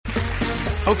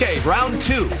Okay, round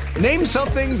 2. Name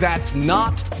something that's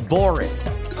not boring.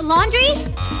 A laundry?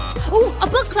 Ooh, a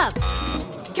book club.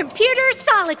 Computer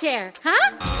solitaire,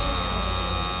 huh?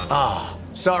 Ah,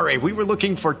 sorry, we were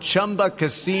looking for Chumba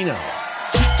Casino.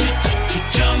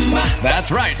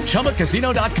 That's right,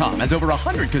 ChumbaCasino.com has over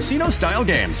 100 casino-style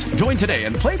games. Join today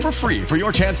and play for free for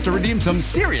your chance to redeem some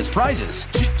serious prizes.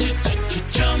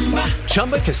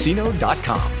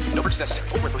 ChumbaCasino.com. No purchase necessary.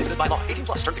 Void where prohibited by law. 18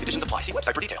 plus terms and conditions apply. See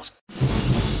website for details.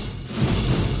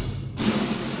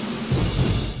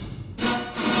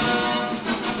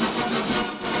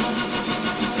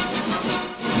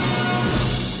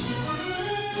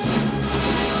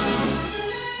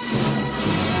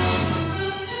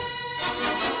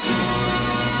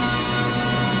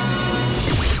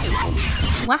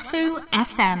 Wafoo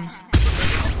FM.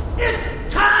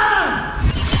 It's time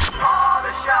for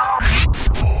the show.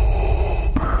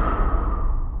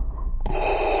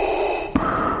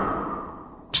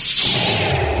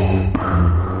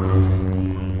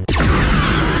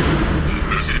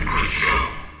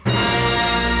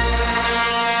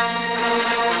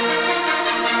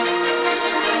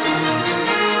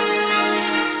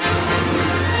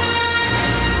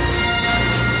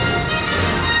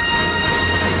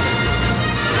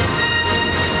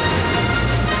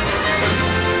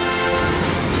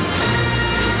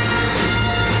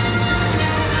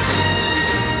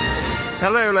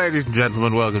 Hello, ladies and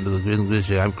gentlemen. Welcome to the Business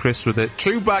Show. I'm Chris with a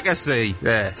Chewbacca C.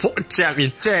 Yeah. Fucking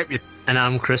champion. And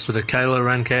I'm Chris with a Kylo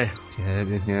Ren K.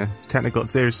 Champion, yeah. Technical.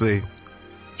 Seriously,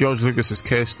 George Lucas has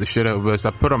cursed the shit out of us.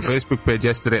 I put on Facebook page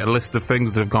yesterday a list of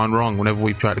things that have gone wrong whenever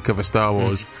we've tried to cover Star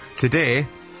Wars. Today,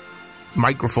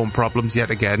 microphone problems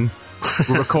yet again.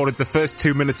 We recorded the first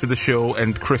 2 minutes of the show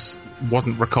and Chris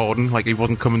wasn't recording, like he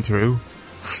wasn't coming through.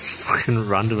 It's fucking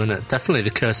random, isn't it? Definitely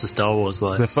the curse of Star Wars,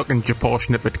 like. It's the fucking Japor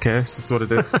snippet curse, that's what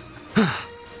it is.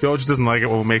 George doesn't like it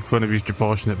when we make fun of his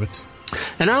Japor snippets.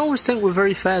 And I always think we're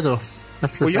very fair, though.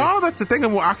 That's the thing. That's the thing,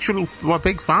 and we're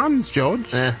big fans,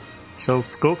 George. Yeah. So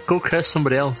go curse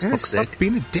somebody else, yeah, fuck's stop sake.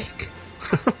 being a dick.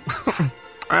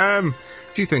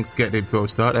 Two things to get in before we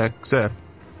start. So,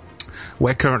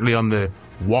 we're currently on the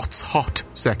What's Hot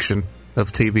section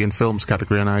of TV and films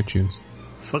category on iTunes.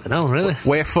 Fucking hell, really?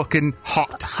 We're fucking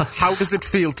hot. How does it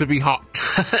feel to be hot?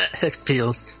 It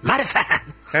feels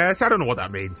modified. So I don't know what that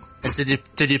means.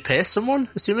 Did you pay someone,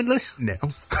 assumedly? No.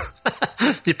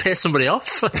 You pay somebody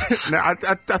off? No, I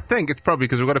think it's probably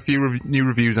because we've got a few new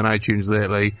reviews on iTunes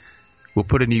lately. We'll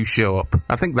put a new show up.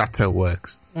 I think that's how it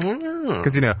works.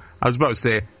 Because, you know, I was about to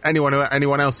say, anyone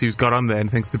else who's got on there and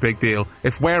thinks it's a big deal,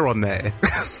 if we're on there,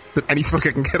 then any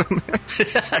fucker can get on there.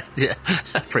 Yeah,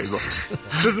 pretty much.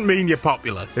 Doesn't mean you're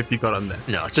popular if you got on there.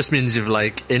 No, it just means you've,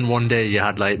 like, in one day you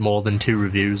had, like, more than 2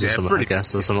 reviews or something, I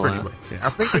guess, or something like that. Much, yeah. I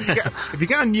think if you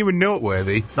get a new and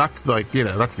noteworthy, that's like, you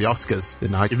know, that's the Oscars in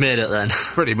iTunes. You've made it then.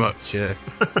 Pretty much, yeah.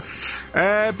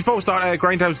 Before we start,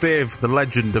 Grindhouse Dave, the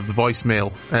legend of the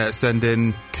voicemail, sent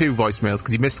in 2 voicemails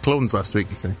because he missed Clones last week,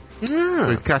 you see. So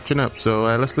he's catching up. So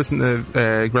let's listen to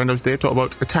Grindhouse Dave talk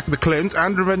about Attack of the Clones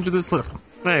and Revenge of the Sith.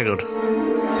 Very good.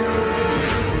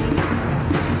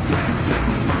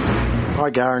 Hi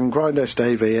gang, Grindhouse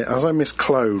Dave here. As I missed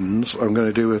Clones, I'm going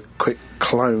to do a quick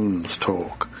Clones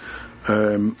talk.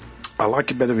 I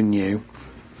like it better than you.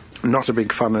 Not a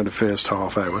big fan of the first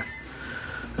half hour.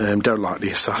 Don't like the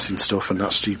assassin stuff and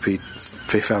that stupid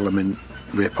Fifth Element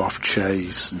rip-off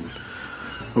chase. And,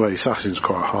 well, the assassin's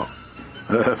quite hot.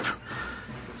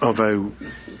 Although,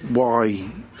 why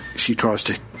she tries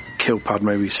to kill Padme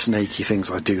with snaky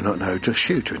things I do not know, just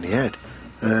shoot her in the head.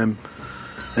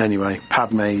 Anyway,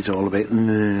 Padme's all a bit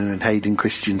and Hayden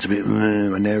Christian's a bit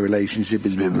and their relationship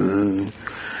is a bit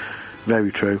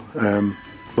very true.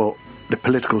 But the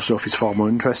political stuff is far more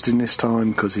interesting this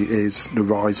time because it is the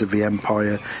rise of the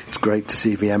Empire. It's great to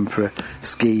see the Emperor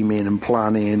scheming and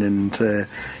planning, and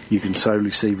you can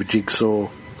slowly see the jigsaw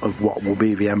of what will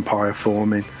be the Empire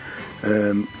forming.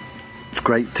 It's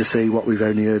great to see what we've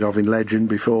only heard of in legend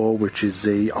before, which is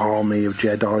the army of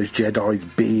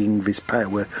Jedis being this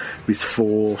power, this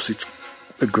force. It's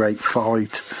a great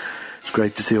fight. It's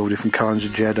great to see all different kinds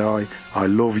of Jedi. I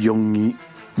love youngish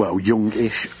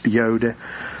Yoda.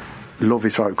 Love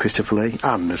his fight with Christopher Lee,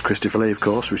 and there's Christopher Lee, of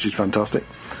course, which is fantastic.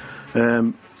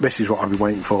 This is what I've been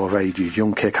waiting for ages,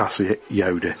 young kick-ass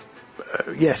Yoda.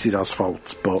 Yes, it has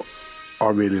faults, but I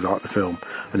really like the film,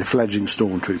 and the fledgling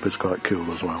stormtrooper's quite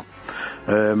cool as well.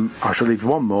 I shall leave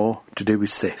one more to do with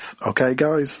Sith. Okay,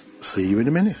 guys? See you in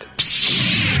a minute.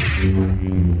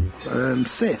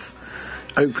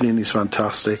 Sith. Opening is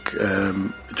fantastic.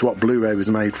 It's what Blu-ray was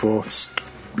made for. It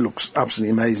looks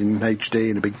absolutely amazing in HD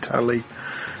and a big telly.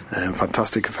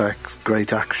 Fantastic effects,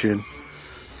 great action.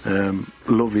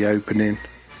 Love the opening.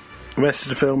 The rest of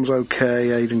the film's okay.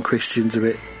 Hayden Christensen's a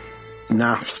bit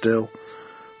naff still,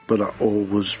 but that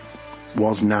always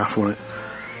was naff, wasn't it?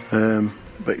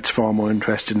 But it's far more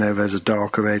interesting now. There's a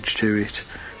darker edge to it.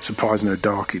 Surprising how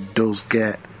dark it does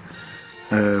get.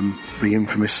 The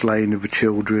infamous slaying of the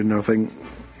children. I think,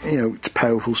 it's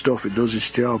powerful stuff. It does its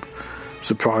job.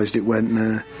 Surprised it went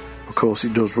there. Of course,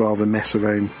 it does rather mess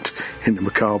around in a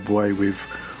macabre way with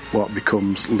what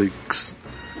becomes Luke's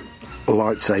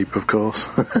lightsaber, of course.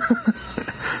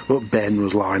 But Ben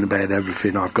was lying about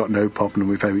everything. I've got no problem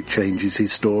with how it changes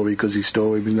his story, because his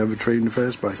story was never true in the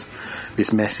first place.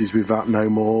 This messes with that no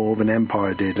more than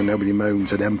Empire did, and nobody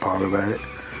moans at Empire about it.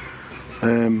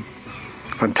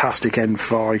 Fantastic end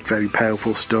fight, very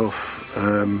powerful stuff.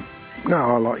 I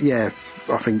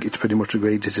think it's pretty much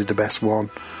agreed this is the best one.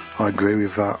 I agree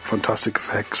with that. Fantastic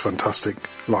effects, fantastic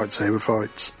lightsaber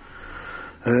fights.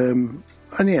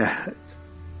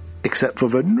 Except for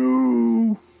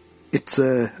it's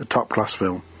a top-class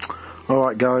film.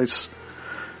 Alright, guys.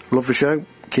 Love the show.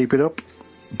 Keep it up.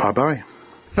 Bye-bye.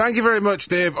 Thank you very much,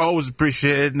 Dave. Always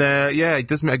appreciated. It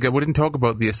does make good. We didn't talk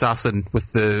about the assassin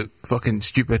with the fucking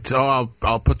stupid, I'll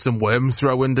put some worms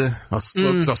through our window. Or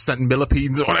slugs or scent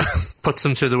millipedes or whatever. Puts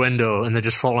them through the window and they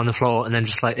just fall on the floor and then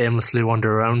just aimlessly wander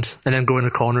around and then go in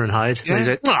a corner and hide. Yeah. And he's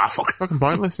like, fuck. Fucking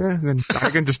pointless, yeah. And then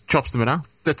Dragon just chops them in half.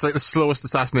 That's like the slowest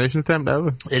assassination attempt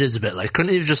ever. It is a bit couldn't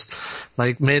he have just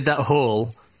made that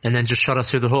hole and then just shot her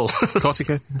through the hole? Of course he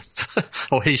could.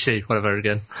 Or he, she, whatever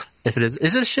again. If it is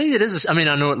it a she? It is. I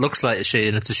know it looks like a she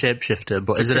and it's a shapeshifter,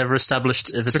 but is it ever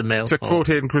established if it's a male? To quote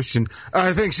Hayden Christian,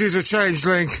 I think she's a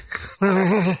changeling.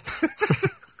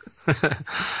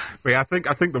 But yeah, I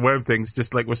think the worm thing's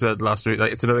just like we said last week.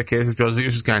 It's another case of George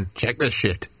Lucas just going, check this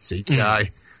shit, CGI.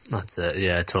 That's it.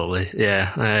 Yeah, totally.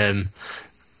 Yeah.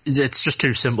 It's just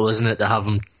too simple, isn't it, to have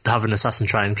an assassin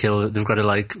try and kill. They've got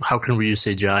to how can we use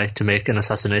CGI to make an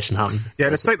assassination happen? Yeah,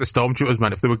 and it's like the Stormtroopers,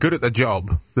 man. If they were good at their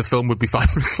job, the film would be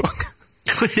 5 minutes long.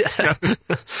 Yeah.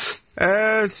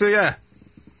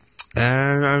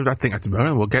 I think that's about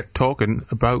it. We'll get talking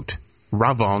about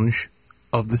Revenge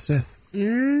of the Sith.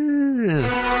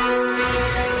 Yes.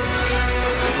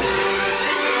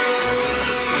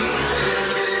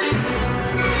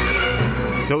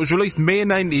 So it was released May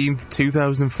 19th,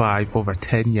 2005, over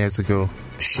 10 years ago.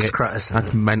 Shit.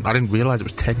 That's meant. I didn't realise it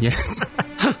was 10 years.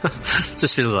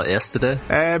 Just feels like yesterday.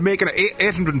 Making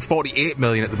 $848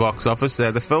 million at the box office.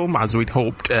 The film, as we'd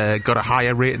hoped, got a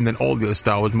higher rating than all the other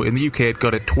Star Wars movies. In the UK, it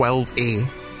got a 12A,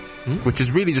 which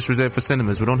is really just reserved for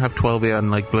cinemas. We don't have 12A on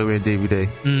Blu-ray and DVD.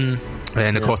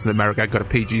 And of course, in America, it got a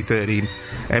PG-13,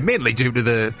 mainly due to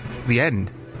the end.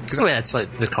 It's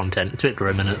the content. It's a bit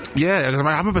grim, isn't it? Yeah, I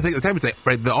remember thinking at the time,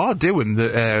 they are doing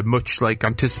the much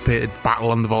anticipated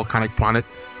battle on the volcanic planet.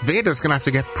 Vader's going to have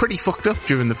to get pretty fucked up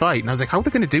during the fight. And I was like, how are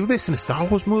they going to do this in a Star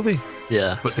Wars movie?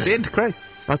 Yeah. But they did, Christ.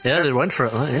 They went for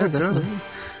it, right? Yeah, definitely.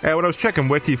 When I was checking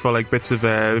Wiki for bits of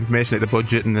information the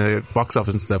budget and the box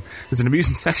office and stuff, there's an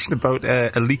amusing section about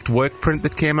a leaked work print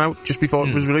that came out just before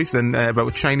it was released, and about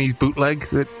a Chinese bootleg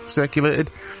that circulated.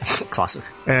 Classic.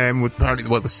 With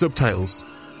apparently, the subtitles.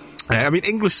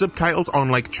 English subtitles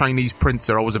on Chinese prints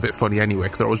are always a bit funny anyway,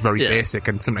 because they're always very basic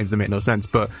and sometimes they make no sense.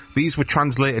 But these were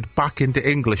translated back into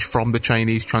English from the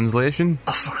Chinese translation.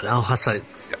 Oh, fucking hell, that's like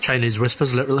Chinese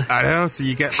whispers, literally. I know, so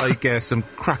you get some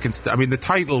cracking stuff. The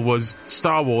title was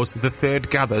Star Wars: The Third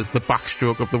Gathers the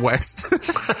Backstroke of the West,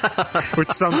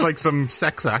 which sounds like some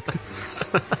sex act.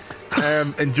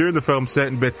 And during the film,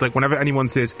 certain bits, whenever anyone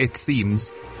says "it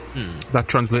seems," that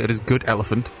translated as "good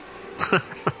elephant."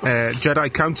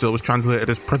 Jedi Council was translated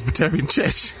as Presbyterian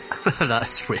Church.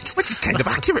 That's weird. Which is kind of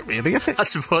accurate, really, isn't it? I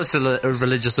suppose a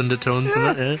religious undertones in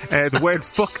it, yeah. The word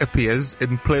fuck appears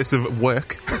in place of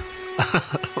work.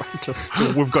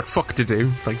 We've got fuck to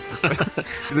do. Thanks.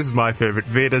 This is my favourite.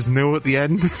 Vader's no at the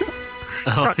end.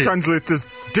 That translates as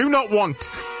do not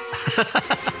want.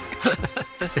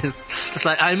 It's just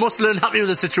I must learn happy with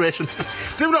the situation.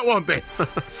 Do not want this.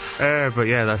 But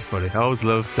yeah, that's funny. I always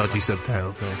love dodgy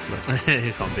subtitles. You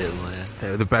can't beat them,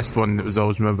 yeah. The best one that was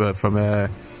always remember from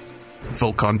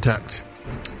Full Contact,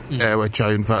 where Chow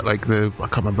Yun-Fat, I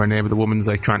can't remember her name, but the woman's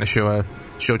trying to show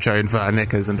Chow Yun-Fat her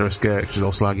knickers under her skirt. She's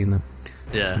all slaggy in them.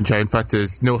 Yeah. And Chow Yun-Fat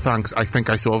says, "No thanks, I think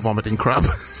I saw a vomiting crab."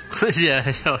 Yeah,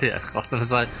 of course. And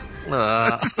it's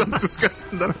that's just so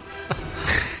disgusting, though.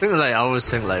 I always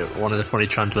think one of the funny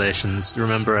translations.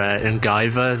 Remember in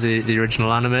Guyver, the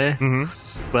original anime,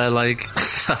 where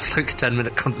after a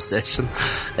 10-minute conversation,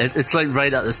 it's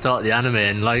right at the start of the anime,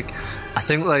 and I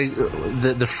think like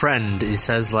the friend, he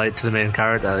says like to the main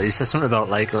character, he says something about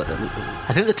like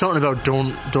I think they're talking about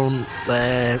don't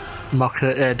mock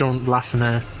her, don't laugh in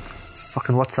her.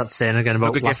 Fucking what's that saying again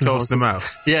about look a gift horse in the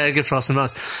mouth? Yeah, a gift horse in the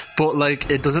mouth. But like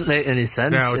it doesn't make any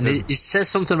sense. No, and he says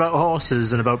something about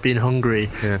horses and about being hungry,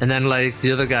 and then like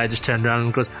the other guy just turned around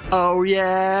and goes, "Oh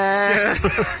yeah,"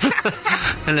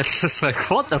 and it's just like,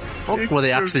 what the fuck were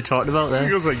they actually talking about there? He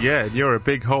goes like, "Yeah, you're a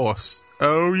big horse."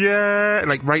 Oh yeah,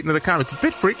 like right into the camera. It's a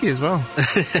bit freaky as well.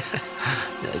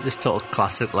 Yeah, just total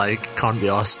classic, like, can't be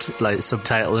asked, like,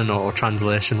 subtitling or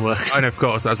translation work. And of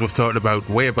course, as we've talked about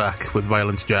way back with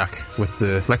Violence Jack, with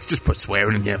the, let's just put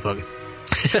swearing in, yeah, fuck it.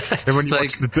 And when you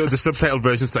watch the subtitled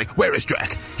version, it's like, where is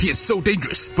Drac? He is so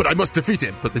dangerous, but I must defeat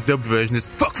him. But the dubbed version is,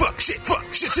 fuck, shit, fuck.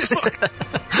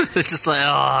 They're just like,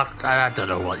 oh, I don't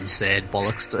know what you said,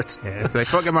 bollocks to it. Yeah, it's like,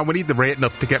 fuck it, man, we need the rating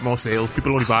up to get more sales.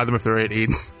 People only buy them if they're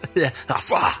 18s. Yeah,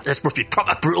 this must be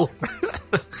proper brutal.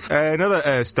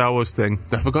 Another Star Wars thing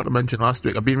that I forgot to mention last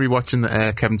week. I've been rewatching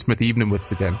the Kevin Smith Evening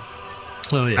Wits again.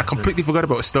 Oh, yeah. I completely forgot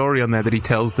about a story on there that he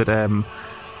tells that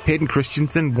Hayden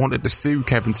Christensen wanted to sue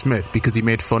Kevin Smith because he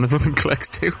made fun of him in Clerks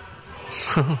 2.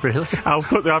 Really? I'll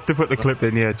have to put the clip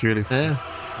in, yeah, truly. Yeah,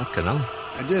 okay, no.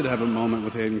 I did have a moment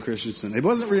with Hayden Christensen. It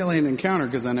wasn't really an encounter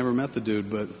because I never met the dude,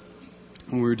 but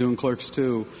when we were doing Clerks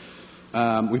 2,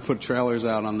 we put trailers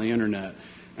out on the internet.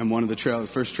 And one of the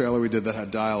first trailer we did that had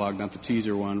dialogue, not the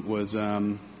teaser one, was,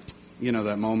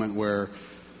 that moment where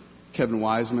Kevin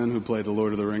Wiseman, who played the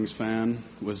Lord of the Rings fan,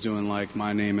 was doing like,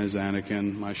 "My name is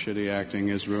Anakin, my shitty acting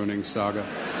is ruining Saga."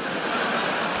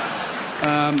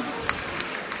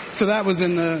 So that was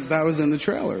in the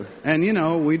trailer.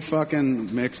 And we'd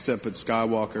fucking mixed up at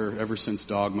Skywalker ever since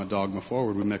Dogma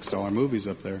Forward. We mixed all our movies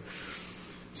up there.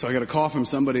 So I got a call from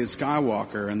somebody at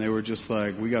Skywalker, and they were just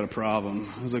like, "We got a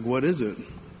problem." I was like, "What is it?"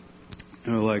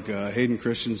 And they're like, Hayden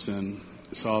Christensen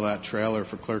saw that trailer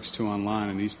for Clerks 2 online,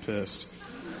 and he's pissed.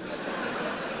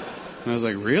 And I was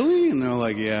like, "Really?" And they're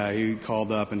like, "Yeah, he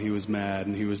called up and he was mad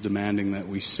and he was demanding that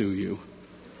we sue you."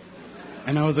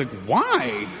 And I was like,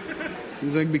 "Why?"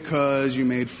 He's like, "Because you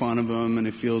made fun of him and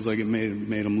it feels like it made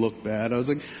him look bad." I was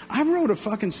like, "I wrote a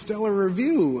fucking stellar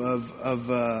review of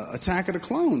Attack of the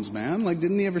Clones, man. Like,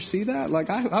 didn't he ever see that?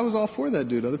 Like, I was all for that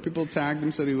dude. Other people tagged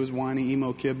him, said he was whiny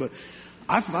emo kid, but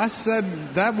I said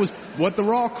that was what the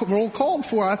role called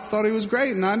for. I thought he was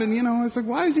great, and I didn't, I was like,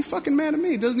 why is he fucking mad at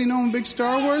me? Doesn't he know I'm a big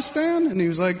Star Wars fan?" And he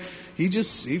was like, he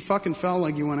fucking felt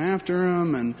like you went after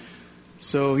him, and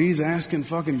so he's asking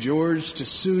fucking George to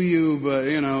sue you, but,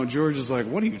 George is like,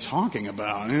 "What are you talking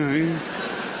about? You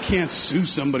can't sue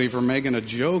somebody for making a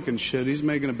joke and shit. He's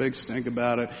making a big stink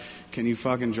about it. Can you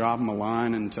fucking drop him a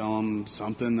line and tell him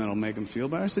something that'll make him feel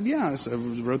better?" I said, "Yeah." I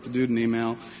wrote the dude an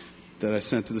email that I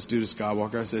sent to this dude at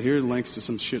Skywalker. I said, "Here are links to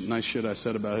some nice shit I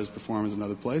said about his performance in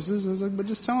other places." I was like, "But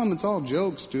just tell him it's all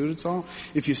jokes, dude. It's all,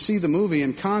 if you see the movie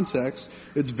in context,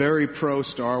 it's very pro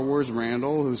Star Wars.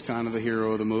 Randall, who's kind of the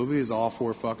hero of the movie, is all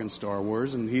for fucking Star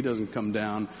Wars, and he doesn't come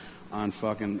down on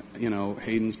fucking,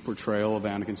 Hayden's portrayal of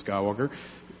Anakin Skywalker.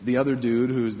 The other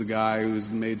dude, who's the guy who's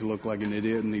made to look like an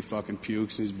idiot and he fucking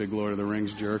pukes and he's a big Lord of the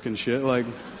Rings jerk and shit, like,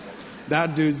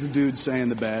 that dude's the dude saying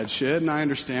the bad shit, and I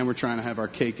understand we're trying to have our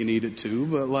cake and eat it too,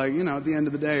 but at the end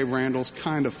of the day, Randall's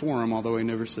kind of for him, although he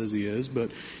never says he is, but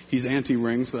he's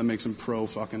anti-Ring, so that makes him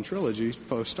pro-fucking trilogy,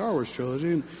 pro-Star Wars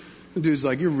trilogy, and the dude's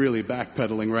like, "You're really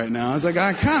backpedaling right now." I was like,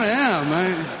 "I kind of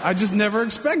am. I just never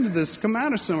expected this to come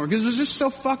out of somewhere, because it was just so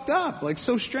fucked up, like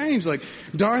so strange, like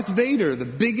Darth Vader, the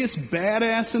biggest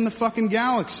badass in the fucking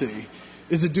galaxy,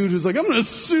 is a dude who's like, "I'm gonna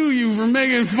sue you for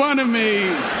making fun of me."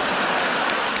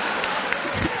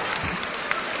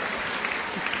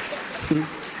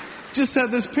 Just had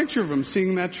this picture of him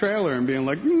seeing that trailer and being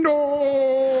like, "No!"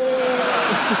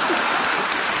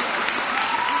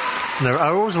 No, I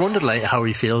always wondered how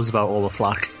he feels about all the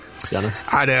flack, to be honest.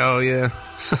 I know, yeah.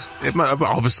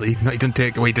 Obviously, he didn't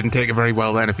take it very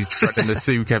well then if he's threatening to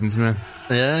sue Kevin Smith.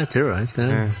 Yeah, too right,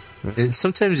 yeah.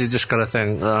 Sometimes you just gotta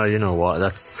think, oh, you know what,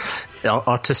 that's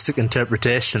artistic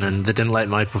interpretation and they didn't like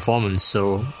my performance,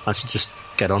 so I should just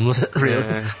get on with it, really.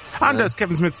 Yeah. And as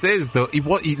Kevin Smith says, though, he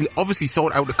obviously saw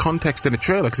it out of context in a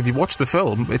trailer, because if you watch the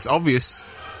film, it's obvious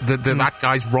that that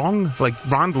guy's wrong. Like,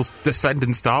 Randall's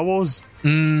defending Star Wars.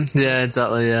 Yeah,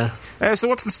 exactly, yeah. So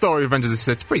what's the story of Revenge of the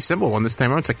Sith? It's a pretty simple one this time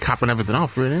around. It's like capping everything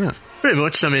off, really, isn't it? Pretty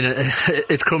much. I mean,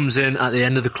 it comes in at the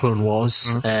end of the Clone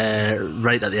Wars,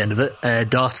 right at the end of it.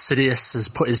 Darth Sidious has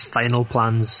put his final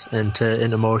plans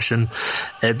into motion.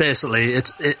 Basically,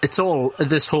 it's all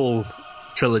this whole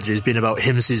trilogy has been about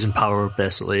him seizing power,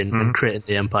 basically, and creating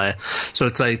the Empire. So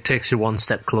it's like takes you one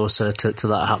step closer to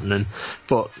that happening.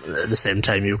 But at the same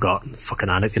time, you've got fucking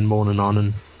Anakin moaning on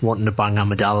and wanting to bang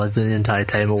Amidala the entire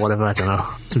time or whatever. I don't know,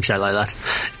 some shit like that.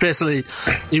 Basically,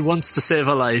 he wants to save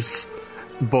her life,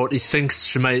 but he thinks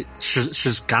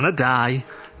she's gonna die.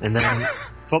 And then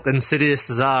fucking Sidious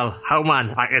is how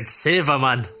man, I can save her,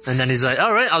 man. And then he's like,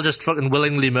 all right, I'll just fucking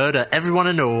willingly murder everyone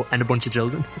I know and a bunch of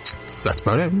children. That's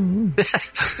about it.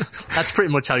 That's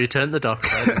pretty much how you turn the dark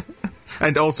side.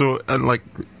 And also, in like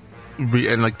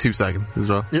 2 seconds as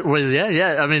well. Well,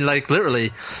 yeah. I mean, like,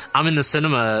 literally, I'm in the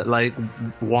cinema, like,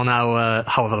 1 hour,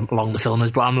 however long the film is,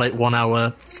 but I'm like 1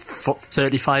 hour,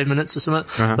 35 minutes or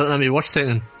something. But let me watch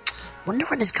thinking, wonder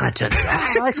when he's going to turn it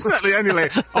off. Exactly, and you're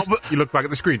like, but you look back at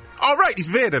the screen. All right, he's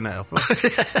Vader now.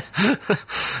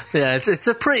 Yeah, it's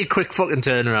a pretty quick fucking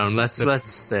turnaround. Let's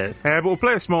say it. But we'll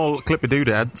play a small clip of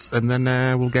Doodads, and then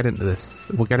we'll get into this.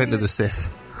 We'll get into the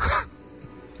Sith.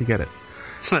 You get it?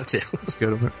 That's it. Let's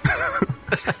go to it.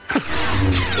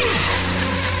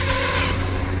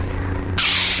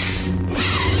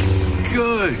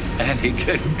 Good,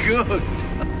 Anakin, good.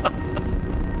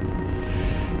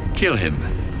 Kill him.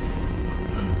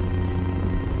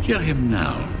 Kill him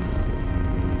now.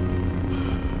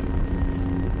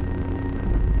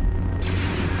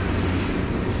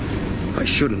 I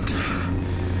shouldn't.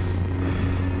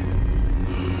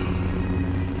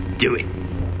 Do it.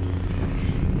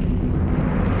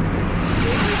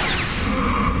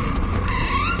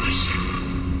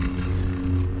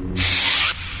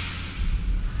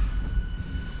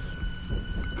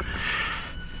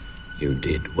 You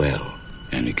did well,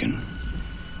 Anakin.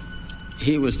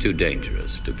 He was too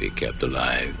dangerous to be kept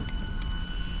alive.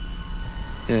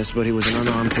 Yes, but he was an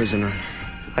unarmed prisoner.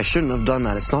 I shouldn't have done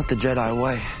that. It's not the Jedi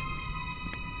way.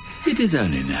 It is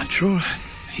only natural.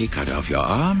 He cut off your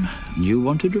arm, and you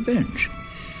wanted revenge.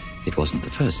 It wasn't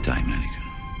the first time,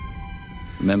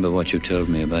 Anakin. Remember what you told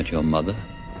me about your mother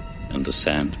and the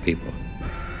Sand people?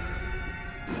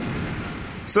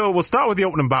 So we'll start with the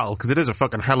opening battle, because it is a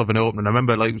fucking hell of an opening. I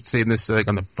remember seeing this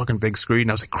on the fucking big screen.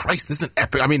 I was like, Christ, this is an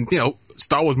epic. I mean,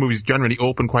 Star Wars movies generally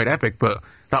open quite epic, but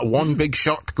that one big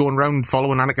shot going around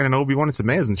following Anakin and Obi-Wan, it's an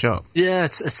amazing shot. Yeah,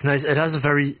 it's nice.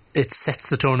 It sets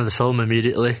the tone of the film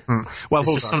immediately. Well,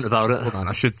 there's just something about it. Hold on,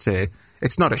 I should say,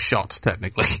 it's not a shot,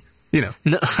 technically. No,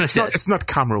 it's not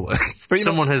camera work. But,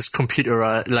 someone has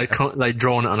computer like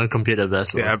drawn it on a computer,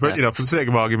 basically. Yeah, but for the sake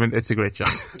of argument, it's a great shot.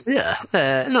 Yeah,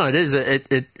 no, it is.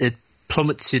 It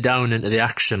plummets you down into the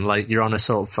action like you're on a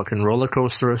sort of fucking roller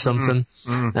coaster or something.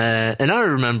 And I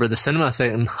remember the cinema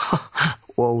thinking,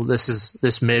 "Whoa,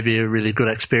 this may be a really good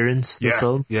experience." This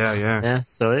film, yeah.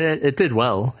 So it did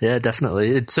well. Yeah,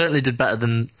 definitely. It certainly did better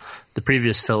than the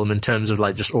previous film in terms of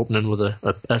like just opening with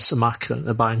a smack,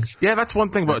 a bang. Yeah, that's one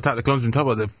thing about Attack of the Clones. We talk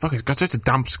about the fucking got such a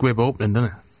damp squib opening,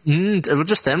 didn't it? It was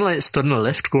just them stood in a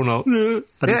lift going out. And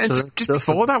just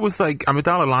before that was like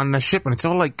Amidala landing a ship, and it's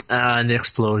all like and the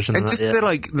explosion. And just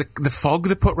the fog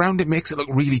they put around it makes it look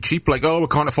really cheap. Like, oh, we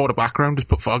can't afford a background, just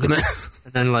put fog in it.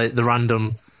 And then like the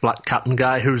random black captain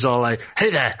guy who's all like, "Hey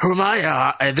there, who am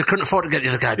I?" They couldn't afford to get the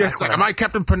other guy back. It's like, am I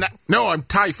Captain No, I'm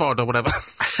Typhod or whatever.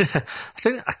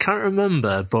 I can't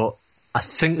remember, but I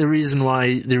think the reason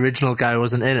why the original guy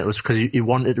wasn't in it was because he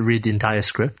wanted to read the entire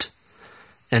script.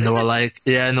 And they were like,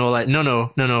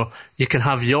 no, you can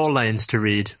have your lines to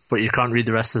read, but you can't read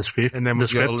the rest of the script. And then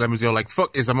was your like,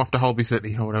 fuck is, I'm off to Holby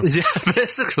City or whatever. Yeah,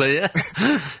 basically, yeah.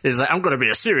 He's like, I'm going to be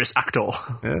a serious actor.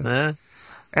 Yeah.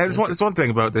 There's one thing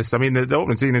about this. I mean, the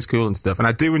opening scene is cool and stuff, and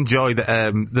I do enjoy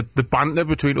the banter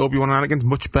between Obi-Wan and Anakin's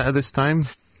much better this time.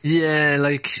 Yeah,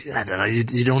 like, I don't know,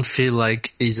 you don't feel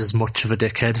like he's as much of a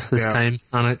dickhead this time,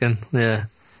 Anakin. Yeah.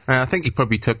 I think he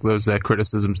probably took those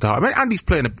criticisms to heart. I mean, Andy's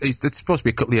playing it's supposed to be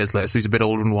a couple of years later, so he's a bit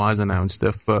older and wiser now and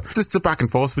stuff, but just the back and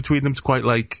forth between them's quite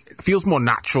it feels more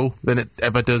natural than it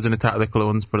ever does in Attack of the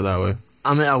Clones, put it that way.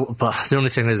 I mean, but the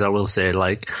only thing is I will say,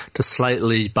 to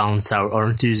slightly balance out our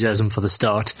enthusiasm for the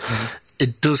start,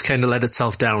 it does kind of let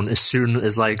itself down as soon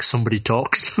as, somebody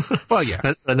talks. Well, yeah.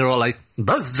 And they're all like,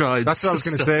 buzz droids. That's what I was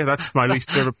going to say. That's my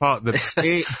least favourite part. The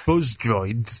buzz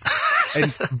droids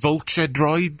and vulture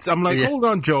droids. I'm like, hold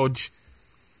on, George.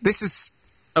 This is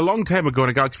a long time ago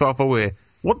in a galaxy far, far away.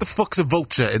 What the fuck's a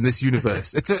vulture in this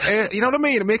universe? It's you know what I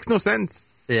mean? It makes no sense.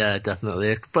 Yeah,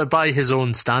 definitely. But by his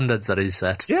own standards that he's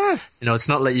set. Yeah. It's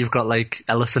not like you've got,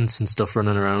 elephants and stuff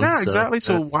running around. Yeah, exactly.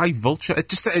 So why vulture?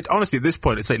 Honestly, at this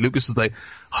point, it's like Lucas is like,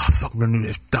 oh, fuck, we're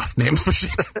running daft names for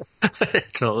shit.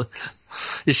 Totally.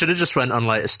 You should have just went on,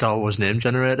 a Star Wars name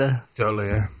generator. Totally,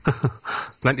 yeah.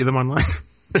 Plenty of them online.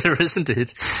 There is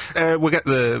indeed. We get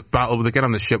the battle. They get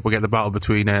on the ship. We get the battle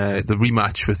between the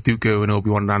rematch with Dooku and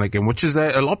Obi-Wan and Anakin, which is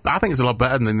a lot. I think it's a lot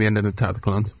better than the end of Attack of the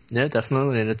Clones. Yeah,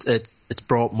 definitely, and it's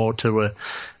brought more to a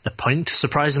point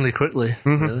surprisingly quickly.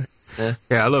 Mm-hmm. Really.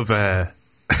 Yeah, I love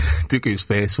Dooku's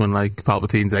face when like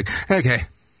Palpatine's like, "Okay,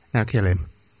 now kill him."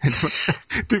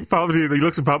 Palpatine, he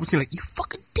looks at Palpatine like, "You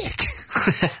fucking dick."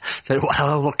 It's like,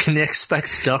 well, what can you expect,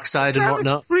 Darkseid and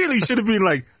whatnot? Really should have been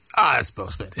like, I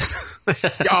suppose that is.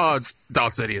 Oh,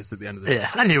 Darth Sidious at the end of the day. Yeah,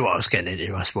 I knew what I was getting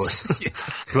into, I suppose.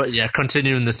 But yeah,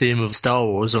 continuing the theme of Star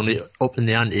Wars, only up in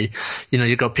the ante,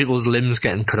 you got people's limbs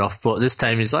getting cut off, but this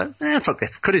time he's like, fuck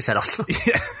it, cut his head off.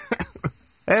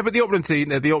 Yeah. But the opening scene,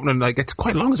 like, it's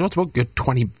quite long as well. It's about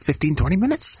 15-20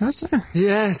 minutes. That's it.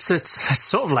 Yeah, it's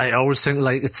sort of like, I always think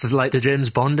like, it's like the James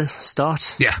Bond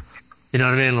start. Yeah. You know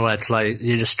what I mean? Where it's like,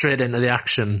 you're just straight into the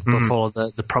action before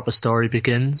the proper story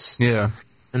begins. Yeah.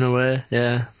 In a way,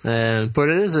 yeah. But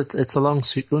it's a long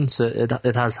sequence.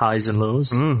 It has highs and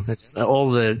lows.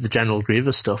 All the General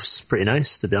Grievous stuff's pretty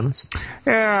nice, to be honest.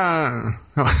 Yeah.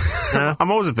 I'm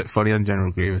always a bit funny on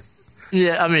General Grievous.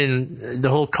 Yeah, I mean, the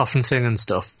whole coffin thing and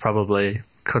stuff probably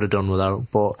could have done without.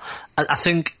 But I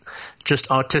think just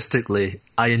artistically,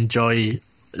 I enjoy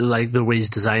like the way he's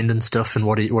designed and stuff and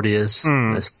what he is.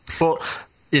 But,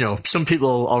 some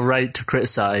people are right to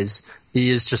criticise. He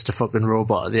is just a fucking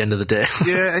robot at the end of the day.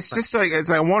 Yeah, it's just like,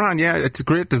 on one hand, yeah, it's a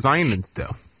great design and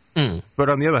stuff. But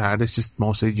on the other hand, it's just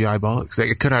more CGI bollocks. Like,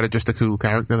 it could have had just a cool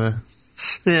character there.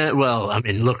 Yeah, well, I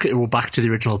mean, look, we're back to the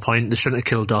original point. They shouldn't have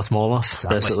killed Darth Maul off,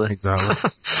 basically.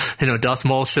 Exactly. Darth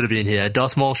Maul should have been here.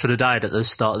 Darth Maul should have died at the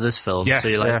start of this film. Yes, so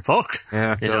you're like, fuck.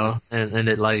 Yeah, and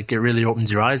it really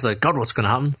opens your eyes, like, God, what's going to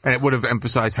happen? And it would have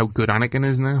emphasised how good Anakin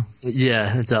is now.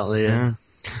 Yeah, exactly, yeah.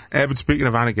 But speaking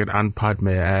of Anakin and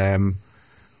Padme,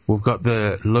 we've got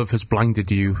the "Love Has Blinded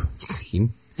You"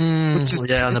 scene. Which is, on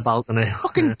the balcony.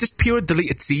 Fucking just pure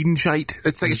deleted scene shite.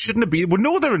 It's like, it shouldn't have been. We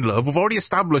know they're in love. We've already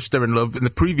established they're in love in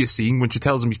the previous scene when she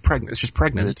tells him he's pregnant. She's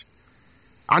pregnant.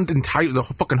 And entire the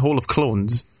fucking whole of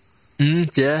clones.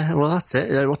 Yeah, well, that's it.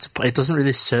 It doesn't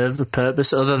really serve the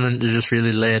purpose other than to just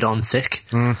really lay it on thick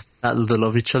that they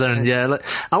love each other. And I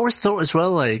always thought as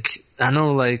well, like, I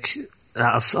know, like,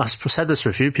 I've said this to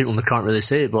a few people and they can't really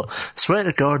say it, but I swear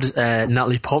to God,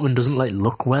 Natalie Portman doesn't like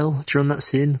look well during that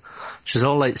scene. She's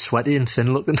all like sweaty and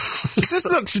thin looking.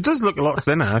 She does look a lot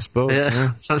thinner, I suppose. Yeah.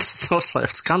 It's like,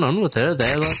 what's going on with her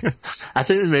there? Like, I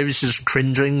think maybe she's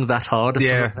cringing that hard.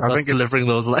 Yeah, I think delivering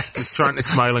those lines. It's trying to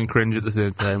smile and cringe at the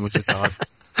same time, which is hard.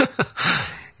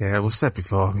 Yeah, we've said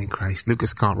before. I mean, Christ,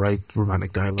 Lucas can't write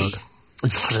romantic dialogue.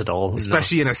 Not at all,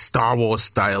 especially in a Star Wars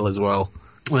style as well.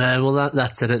 Well,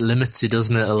 that's it. It limits you,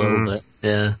 doesn't it, a little bit?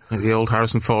 Yeah. Like the old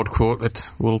Harrison Ford quote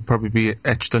that will probably be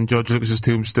etched on George Lucas's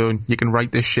tombstone: "You can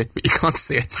write this shit, but you can't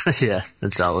say it." Yeah,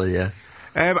 exactly. Yeah.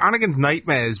 Anakin's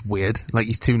nightmare is weird. Like,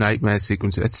 his two nightmare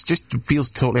sequences. It feels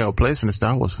totally out of place in a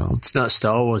Star Wars film. It's not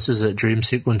Star Wars, is it? Dream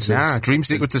sequences. Yeah, dream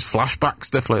sequences, flashbacks,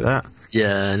 stuff like that.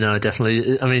 Yeah, no,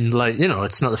 definitely. I mean, like,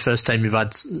 it's not the first time you've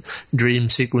had dream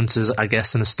sequences, I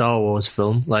guess, in a Star Wars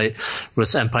film, like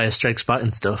with Empire Strikes Back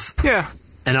and stuff. Yeah.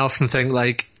 And I often think,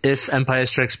 like, if Empire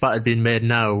Strikes Back had been made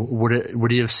now,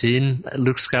 would he have seen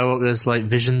Luke Skywalker's, like,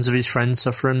 visions of his friends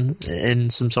suffering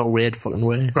in some sort of weird fucking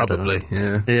way? Probably,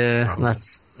 yeah. Yeah, probably.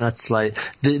 That's like...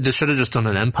 They should have just done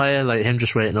an Empire, like him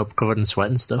just waking up covered in sweat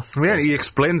and stuff. Yeah, he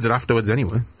explains it afterwards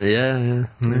anyway. Yeah.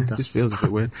 It just feels a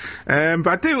bit weird. But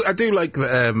I do like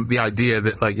the idea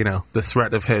that, like, the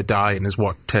threat of her dying is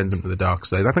what turns him to the dark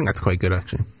side. I think that's quite good,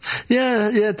 actually.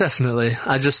 Yeah, definitely.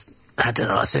 I don't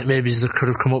know, I think maybe they could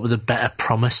have come up with a better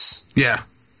promise. Yeah.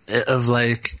 Of,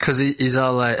 like, because he's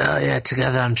all like, oh yeah,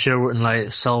 together I'm sure we can,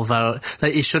 like, solve out.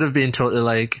 Like, he should have been totally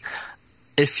like,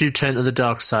 if you turn to the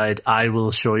dark side, I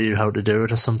will show you how to do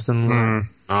it or something.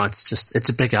 Oh, it's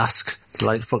a big ask to,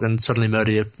 like, fucking suddenly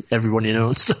murder everyone you know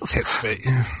and stuff. It's big.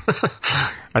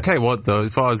 I tell you what, though,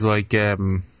 as far as, like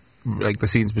the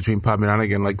scenes between Padme and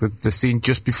Anakin, like the scene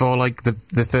just before, like, the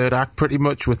third act, pretty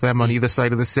much, with them on either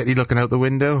side of the city looking out the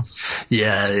window.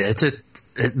 Yeah,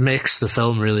 it makes the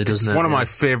film, really, doesn't it? One of my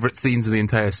favourite scenes of the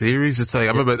entire series. It's like,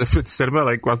 I remember at the cinema,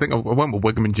 like, I think I went with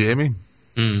Wiggum and Jamie.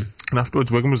 And afterwards,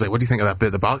 Wiggum was like, "What do you think of that bit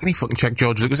of the balcony? Fucking check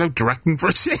George Lucas out directing for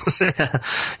a change."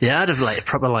 Yeah, I'd have, like,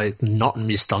 proper, like, knot in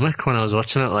my stomach when I was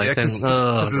watching it. Like, because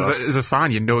as a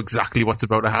fan, you know exactly what's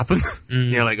about to happen.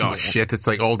 You're like, oh shit, it's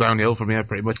like all downhill from here,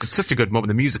 pretty much. It's such a good moment.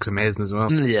 The music's amazing as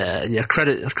well. Yeah.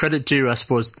 Credit due, I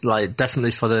suppose, like,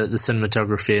 definitely for the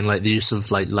cinematography and, like, the use of,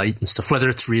 like, light and stuff, whether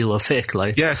it's real or fake.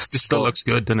 Like, yeah, it just still looks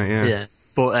good, doesn't it? Yeah.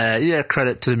 But yeah,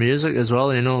 credit to the music as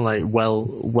well. You know, like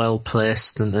well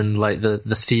placed, and like the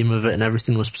theme of it and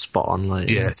everything was spot on. Like,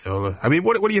 yeah, totally. I mean,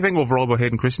 what do you think overall about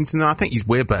Hayden Christensen? I think he's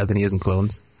way better than he is in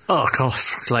Clones. Oh god,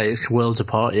 like worlds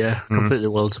apart, yeah, completely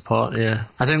worlds apart, yeah.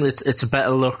 I think it's a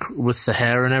better look with the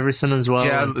hair and everything as well.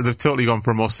 Yeah, they've totally gone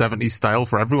for a more 70s style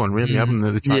for everyone, really, haven't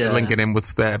they? They tried to link it in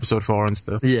with episode 4 and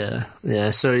stuff. Yeah.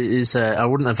 So it's, I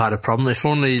wouldn't have had a problem if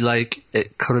only like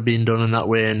it could have been done in that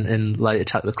way and like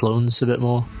Attack the Clones a bit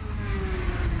more.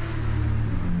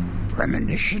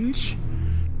 Premonitions?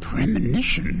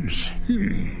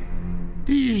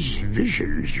 These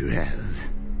visions you have.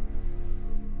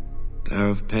 They're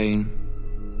of pain,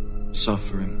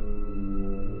 suffering,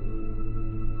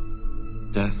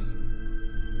 death.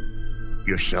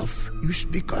 Yourself you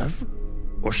speak of,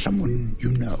 or someone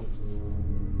you know?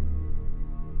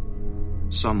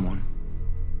 Someone.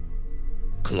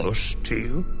 Close to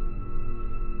you?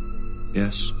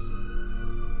 Yes.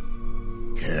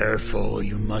 Careful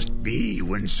you must be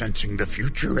when sensing the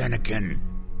future, Anakin.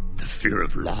 The fear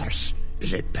of loss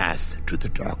is a path to the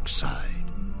dark side.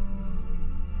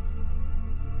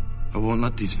 I won't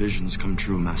let these visions come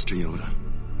true, Master Yoda.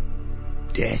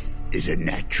 Death is a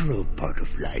natural part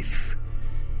of life.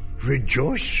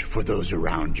 Rejoice for those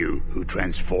around you who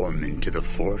transform into the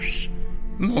Force.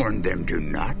 Mourn them, do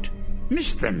not.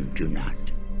 Miss them, do not.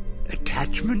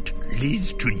 Attachment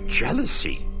leads to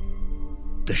jealousy.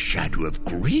 The shadow of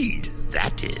greed,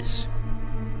 that is.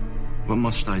 What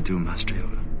must I do, Master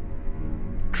Yoda?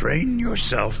 Train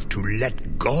yourself to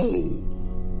let go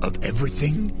of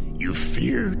everything you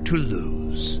fear to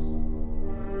lose.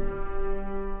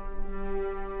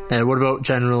 What about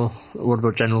General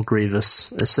Grievous?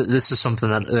 This is something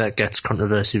that gets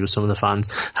controversy with some of the fans.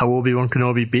 How Obi-Wan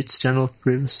Kenobi beats General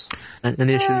Grievous?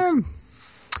 Any issues?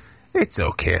 It's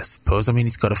okay, I suppose. I mean,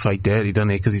 he's got to fight dirty, doesn't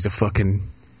he? Because he's a fucking...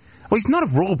 Well, he's not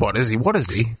a robot, is he? What is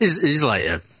he? He's like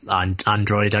an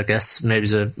android, I guess. Maybe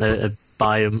he's a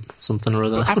biome, something or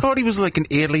other. I thought he was like an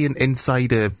alien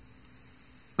inside an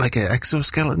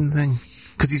exoskeleton thing.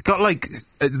 Because he's got like...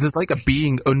 There's like a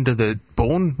being under the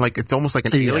bone. Like, it's almost like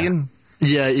an alien.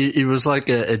 Yeah, he was like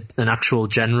an actual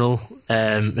general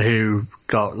who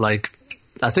got like...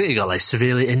 I think he got like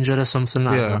severely injured or something.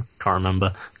 I can't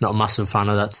remember. Not a massive fan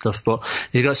of that stuff, but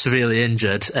he got severely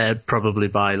injured, probably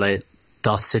by like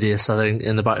Darth Sidious. I think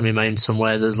in the back of my mind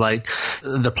somewhere there's like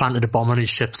they planted a bomb on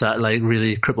his ship that like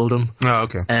really crippled him. Oh,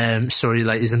 okay. So he,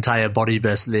 like his entire body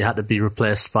basically had to be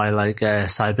replaced by like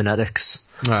cybernetics.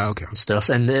 Oh, okay. And stuff,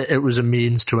 and it was a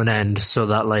means to an end, so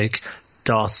that like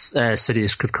Darth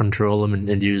Sidious could control him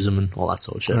and use him and all that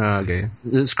sort of shit. Oh, okay.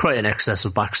 There's quite an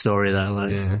excessive backstory there. Like,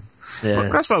 yeah.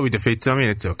 Well, that's why we defeat him. I mean,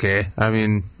 it's okay. I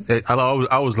mean, I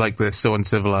always like this, so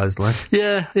uncivilized, like.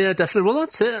 Yeah, definitely. Well,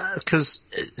 that's it, because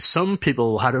some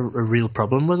people had a real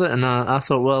problem with it, and I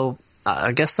thought, well,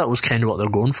 I guess that was kind of what they're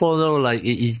going for, though. Like,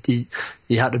 he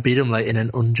had to beat him, like, in an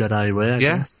un-Jedi way, I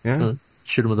guess. Yeah.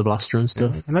 Shoot him with a blaster and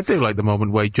stuff. Yeah. And I do like the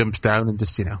moment where he jumps down and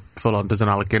just, full on does an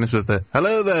Alec Guinness with the,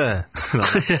 hello there!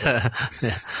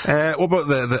 Yeah. What about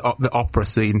the opera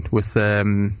scene with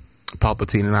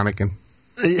Palpatine and Anakin?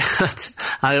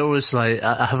 I always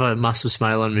I have a massive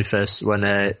smile on my face when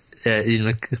Ian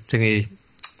McKellen,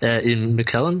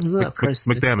 is that?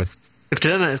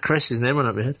 McDermott, Christ, his name went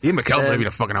up my head. Ian McKellen may be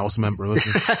a fucking awesome member,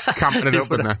 wasn't he? Camping it up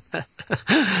in there.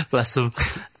 Bless him.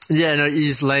 Yeah, no,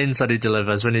 his lines that he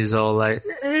delivers when he's all like,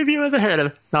 have you ever heard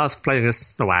of Darth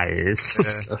Plagueis the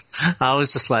Wise? Yeah. I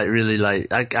was just like, really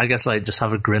like, I guess like just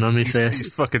have a grin on my face.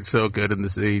 He's fucking so good in the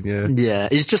scene, yeah. Yeah,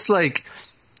 he's just like,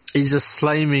 he's a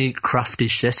slimy, crafty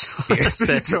shit. Yes,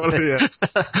 totally, yeah.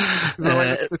 So,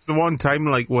 it's the one time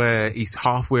like where he's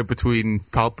halfway between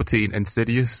Palpatine and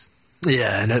Sidious.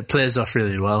 Yeah, and it plays off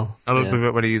really well. I love the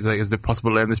bit when he's like, is it possible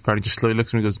to learn this part? He just slowly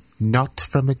looks at me and goes, not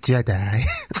from a Jedi.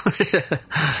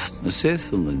 The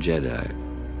Sith and the Jedi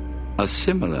are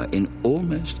similar in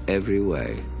almost every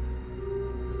way,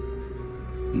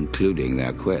 including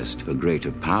their quest for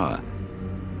greater power.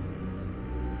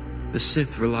 The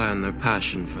Sith rely on their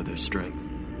passion for their strength.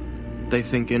 They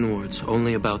think inwards,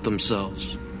 only about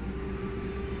themselves.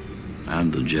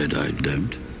 And the Jedi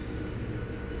don't.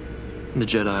 The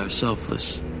Jedi are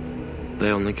selfless.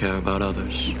 They only care about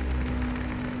others.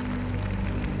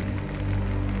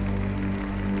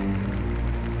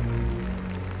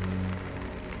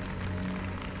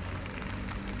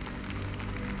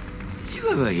 Did you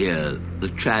ever hear the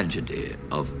tragedy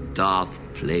of Darth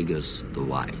Plagueis the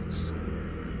Wise?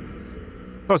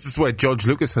 Oh, this is where George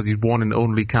Lucas has his one and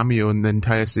only cameo in the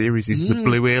entire series. He's the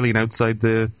blue alien outside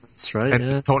the... That's right,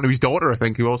 and talking to his daughter, I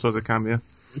think, who also has a cameo.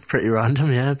 Pretty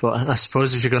random, yeah, but I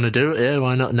suppose if you're going to do it, yeah,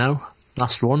 why not now?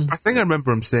 last one. I think I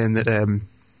remember him saying that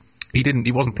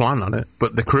he wasn't planning on it,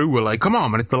 but the crew were like, "Come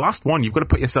on, man, it's the last one. You've got to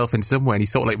put yourself in somewhere." And he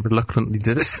sort of like reluctantly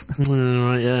did it.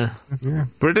 Right, yeah.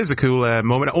 But it is a cool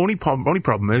moment. Only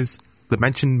problem is they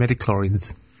mentioned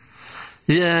midichlorians.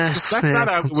 Yeah. Just left that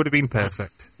out, it would have been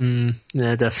perfect.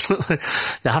 Yeah, definitely.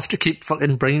 They have to keep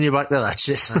fucking bringing you back to that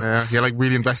shit. You're like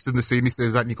really invested in the scene. He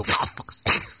says that, and you go, "Oh, fuck's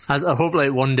sake." I hope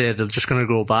like one day they're just going to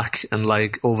go back and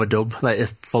like overdub like a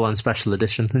full-on special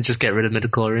edition and just get rid of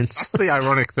midichlorians. That's the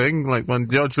ironic thing. Like when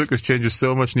George Lucas changes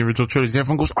so much in the original trilogy,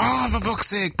 everyone goes, "Oh, for fuck's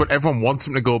sake!" But everyone wants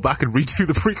him to go back and redo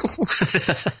the prequels.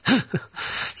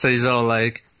 So he's all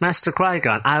like, "Master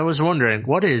Qui-Gon, I was wondering,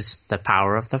 what is the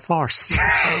power of the Force?"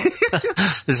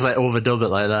 Just like overdub it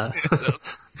like that.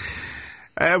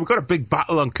 We've got a big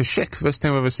battle on Kashyyyk. First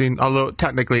time I've ever seen, although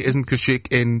technically isn't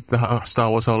Kashyyyk in the Star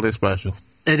Wars Holiday Special.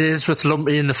 It is, with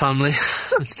Lumpy and the family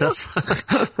and stuff.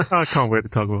 I can't wait to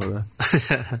talk about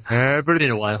that. But it's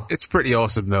been a while. It's pretty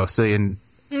awesome though, seeing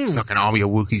fucking army of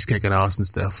Wookiees kicking ass and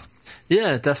stuff.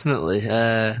 Yeah, definitely.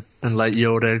 And like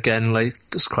Yoda again, like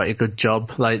does quite a good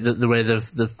job. Like the way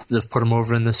they've put him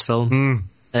over in this film,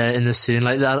 in this scene.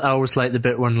 Like that, I always like the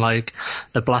bit when like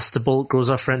a blaster bolt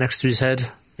goes off right next to his head,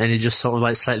 and he just sort of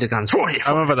like slightly goes. I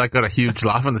remember that got a huge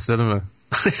laugh in the cinema.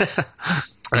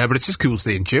 But it's just cool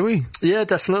seeing Chewie. Yeah,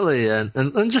 definitely, and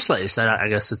just like you said, I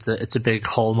guess it's a big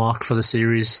hallmark for the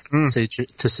series to see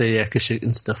Kashyyyk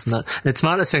and stuff and that. And it's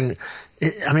mad to think.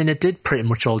 It did pretty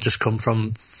much all just come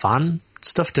from fan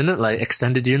stuff, didn't it? Like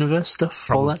extended universe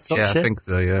stuff, all that sort of shit. Yeah, I think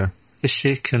so. Yeah,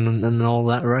 Kashyyyk and all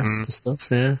that rest of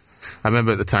stuff. Yeah. I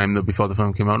remember at the time that before the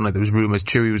film came out, like there was rumours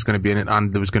Chewie was going to be in it,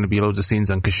 and there was going to be loads of scenes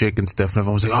on Kashyyyk and stuff, and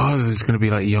everyone was like, "Oh, there's going to be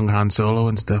like young Han Solo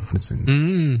and stuff."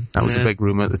 And that was a big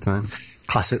rumour at the time.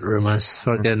 Classic rumours.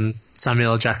 Fucking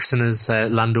Samuel L. Jackson as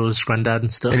Lando's granddad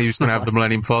and stuff. And he was going to have the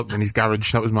Millennium Falcon in his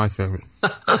garage. That was my favourite.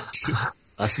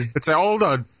 It's like, hold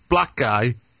on, black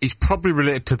guy. He's probably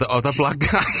related to the other black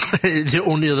guy. The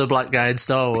only other black guy in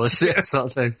Star Wars, sort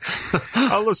of thing.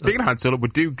 Although, speaking of Han Solo, we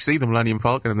do see the Millennium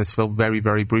Falcon in this film very,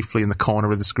 very briefly in the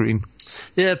corner of the screen.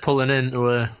 Yeah, pulling into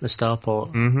a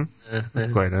starport. Mm-hmm.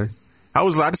 That's quite nice. I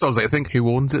was like, I think,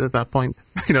 who owns it at that point?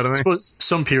 You know what I mean? I suppose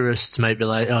some purists might be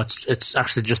like, oh, it's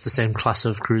actually just the same class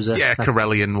of cruiser. Yeah,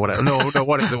 Corellian, whatever. No,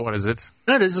 what is it?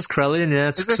 No, it is just Corellian, yeah.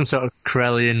 It's some sort of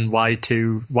Corellian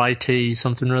YT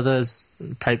something or other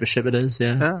type of ship it is,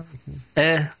 yeah.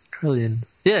 Corellian.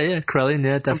 Yeah, Corellian,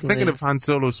 yeah, definitely. I'm thinking of Han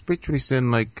Solo's speech when he's saying,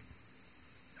 like,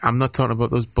 I'm not talking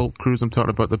about those boat crews, I'm talking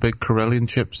about the big Corellian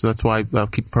ships, so that's why I'll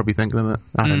keep probably thinking of that.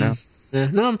 I don't know. Yeah,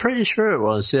 no, I'm pretty sure it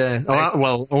was. Yeah,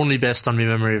 well, only based on my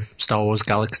memory of Star Wars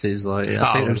Galaxies. Like,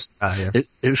 I think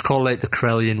it was called like the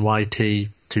Corellian YT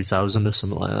 2000 or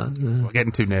something like that. Yeah. We're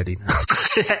getting too nerdy now.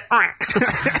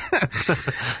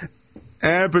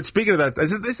 But speaking of that,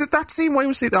 is it that scene where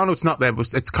we see? Oh no, it's not there.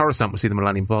 It's Coruscant. We see the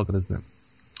Millennium Falcon, isn't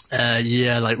it?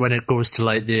 Yeah, like when it goes to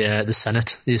like the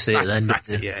Senate, you see it then.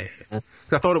 That's it. Yeah. I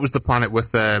thought it was the planet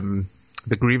with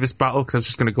the Grievous battle, because I was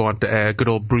just going to go on to good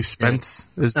old Bruce Spence.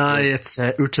 It's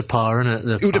Utapar,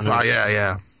 isn't it? Utapar,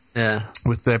 yeah.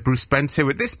 With Bruce Spence, who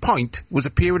at this point was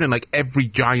appearing in like every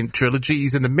giant trilogy.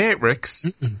 He's in The Matrix,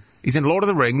 he's in Lord of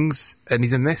the Rings, and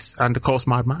he's in this, and of course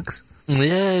Mad Max.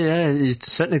 Yeah, he's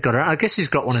certainly got it. I guess he's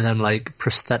got one of them like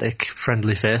prosthetic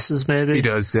friendly faces, maybe. He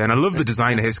does, yeah, and I love the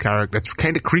design of his character. It's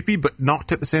kind of creepy, but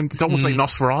not at the same time. It's almost like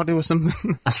Nosferatu or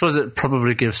something. I suppose it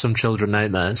probably gives some children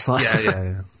nightmares. Like.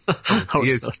 Yeah. He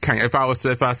is kind of,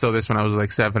 if I saw this when I was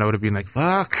like 7, I would have been like,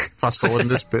 fuck, fast forwarding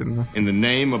this bit. In the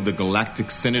name of the Galactic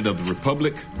Senate of the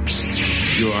Republic,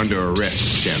 you're under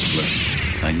arrest, Chancellor.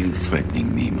 Are you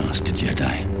threatening me, Master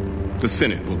Jedi? The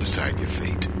Senate will decide your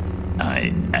fate.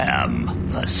 I am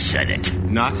the Senate.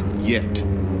 Not yet.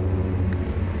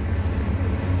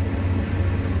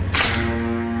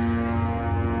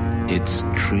 It's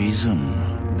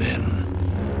treason, then.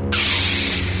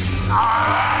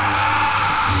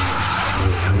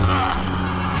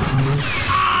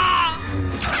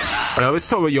 Let's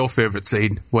talk about your favourite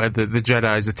scene, where the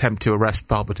Jedi's attempt to arrest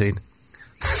Palpatine.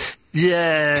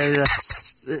 Yeah,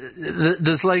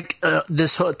 there's like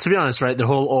this. To be honest, right, the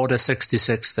whole Order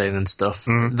 66 thing and stuff,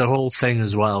 the whole thing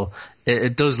as well.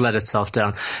 It does let itself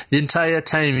down. The entire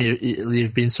time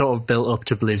you've been sort of built up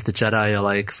to believe the Jedi are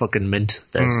like fucking mint,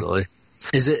 basically.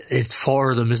 It's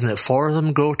 4 of them, isn't it? 4 of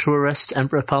them go to arrest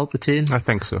Emperor Palpatine. I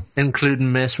think so,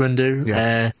 including Mace Windu.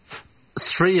 Yeah.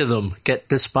 3 of them get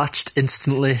dispatched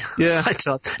instantly. Yeah.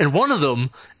 And one of them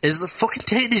is fucking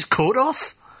taking his coat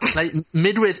off. Like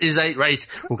midway, he's like, right,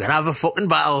 we're gonna have a fucking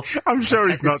battle. I'm sure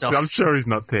he's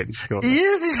not taking shot. He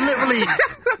is. He's literally,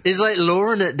 he's like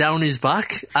lowering it down his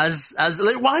back as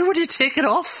like, why would you take it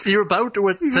off? You're about to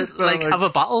like have a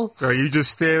battle. So you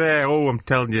just stay there. Oh, I'm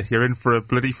telling you, you're in for a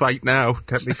bloody fight now.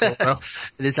 Technically,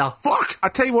 it is a fuck. I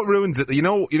tell you what ruins it. You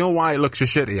know why it looks so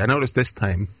shitty. I noticed this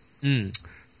time.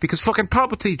 Because fucking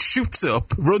Palpatine shoots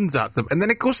up, runs at them, and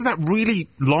then it goes to that really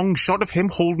long shot of him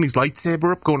holding his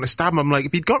lightsaber up, going to stab him. I'm like,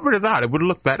 if he'd got rid of that, it would have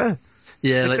looked better.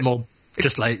 Yeah, like more,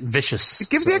 just like vicious.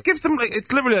 It gives them like,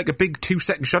 it's literally like a big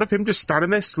 2-second shot of him just standing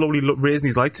there, slowly raising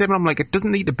his lightsaber. I'm like, it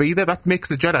doesn't need to be there. That makes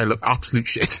the Jedi look absolute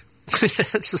shit.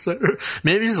 It's just like,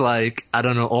 maybe it's like, I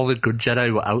don't know, all the good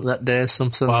Jedi were out that day or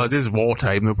something. Well, it is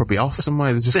wartime. They're probably off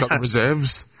somewhere. They've just got the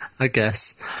reserves. I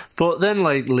guess. But then,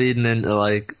 like, leading into,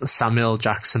 like, Samuel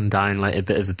Jackson dying like a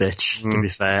bit of a bitch, to be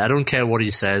fair. I don't care what he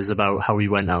says about how he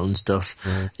went out and stuff.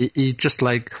 He just,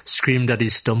 like, screamed at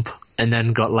his stump and then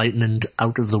got lightninged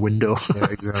out of the window. Yeah,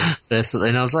 exactly. Basically.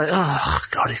 And I was like, oh,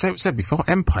 God. As I said before,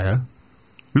 Empire,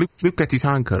 Luke gets his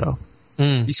hand cut off.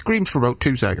 He screams for about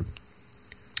 2 seconds.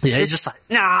 Yeah, he's just like,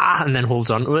 nah, and then holds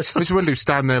on to it. This window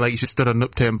standing there like he just stood on an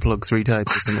upturn plug 3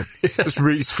 times. Just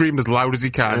really screamed as loud as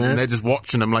he can, and they're just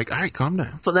watching him like, all right, calm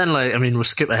down. But then, like, I mean, we'll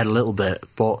skip ahead a little bit,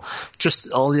 but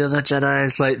just all the other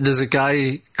Jedis, like, there's a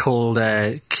guy called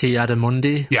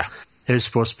Ki-Adi-Mundi. Yeah. Who's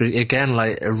supposed to be, again,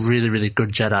 like, a really, really good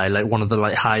Jedi, like, one of the,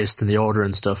 like, highest in the Order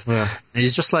and stuff. Yeah. And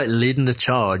he's just, like, leading the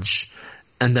charge,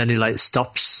 and then he, like,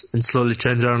 stops and slowly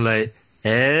turns around, like,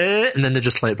 and then they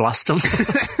just like blast him.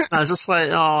 I was just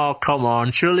like, oh, come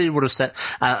on, surely he would have said,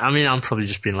 I mean, I'm probably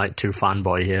just being like too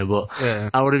fanboy here, but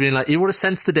I would have been like, he would have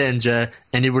sensed the danger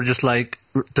and he would have just like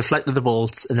deflected the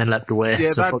bolts and then leapt away. Yeah,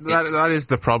 so that is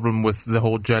the problem with the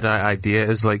whole Jedi idea,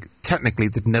 is like, technically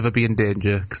they'd never be in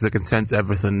danger because they can sense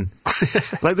everything.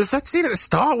 Like, there's that scene at the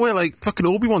start where like fucking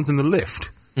Obi-Wan's in the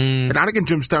lift. And Anakin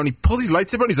jumps down, he pulls his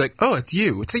lightsaber and he's like, oh, it's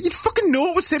you. It's like, you'd fucking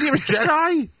know it was him, you're a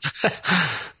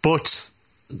Jedi. But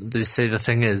they say the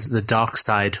thing is, the dark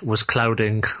side was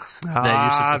clouding their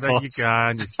use of the Force. There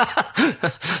you go.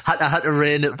 I had to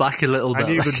rein it back a little bit. I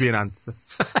knew it would be an answer.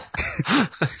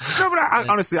 No, but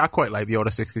honestly, I quite like the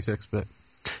Order 66 bit.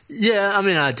 Yeah, I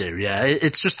mean, I do, yeah.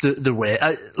 It's just the way.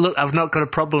 Look, I've not got a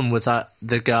problem with that.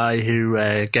 The guy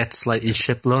who gets, like, his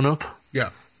ship blown up. Yeah.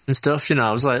 And stuff, you know,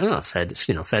 I was like, oh, fair.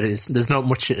 There's not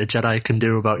much a Jedi can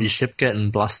do about your ship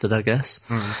getting blasted, I guess.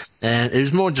 And it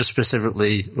was more just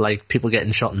specifically, like, people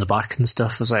getting shot in the back and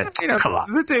stuff. I was like, come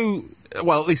on. They do,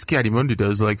 well, at least Ki-Adi-Mundi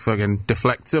does, like, fucking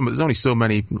deflect some, but there's only so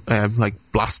many, like,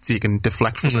 blasts you can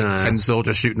deflect from, like, 10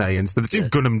 soldiers shooting at you, and so they do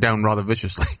gun them down rather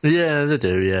viciously. Yeah, they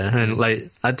do, yeah. And, like,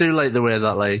 I do like the way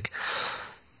that, like,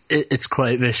 it's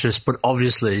quite vicious, but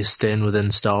obviously staying within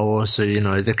Star Wars, so, you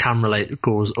know, the camera light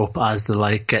goes up as they're,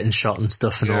 like, getting shot and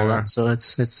stuff and all that, so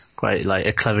it's quite, like,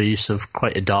 a clever use of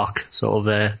quite a dark sort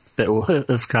of bit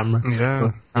of camera.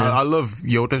 Yeah. But, I love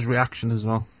Yoda's reaction as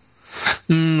well.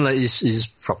 Like, he's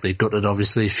properly gutted,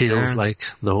 obviously. He feels like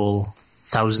the whole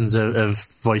thousands of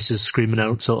voices screaming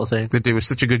out sort of thing. They do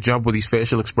such a good job with his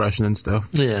facial expression and stuff.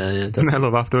 Yeah. And I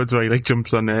love afterwards where he like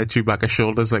jumps on Chewbacca's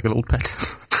shoulders like a little pet.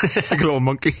 Like a little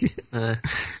monkey.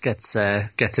 Gets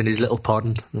in his little pod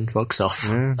and fucks off.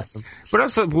 Yeah. But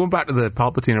also, going back to the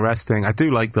Palpatine arrest thing, I do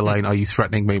like the line, "Are you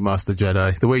threatening me, Master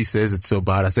Jedi?" The way he says it's so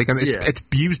bad, I think. And it's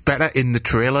used better in the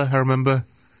trailer, I remember.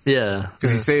 Yeah.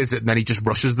 Because he says it and then he just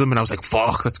rushes them, and I was like,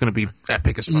 fuck, that's going to be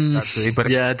epic as fuck, actually.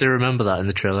 But I do remember that in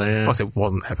the trailer, yeah. Plus, it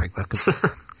wasn't epic, though.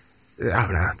 I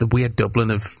don't know, the weird doubling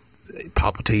of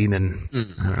Palpatine and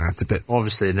it's a bit...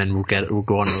 Obviously, and then we'll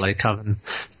go on to, like, having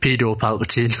pedo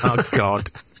Palpatine. Oh,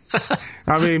 God.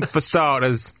 I mean, for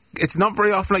starters... It's not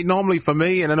very often, like, normally for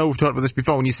me, and I know we've talked about this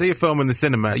before, when you see a film in the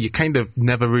cinema, you kind of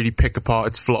never really pick apart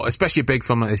its flaws, especially a big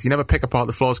film like this. You never pick apart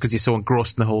the flaws because you're so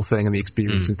engrossed in the whole thing and the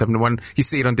experience and stuff. And when you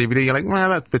see it on DVD, you're like, well,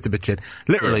 that bit's a bit shit.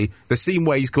 Literally, the scene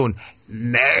where he's going,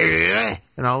 no,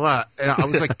 and all that. And I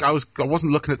was like, I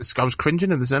wasn't looking at this, I was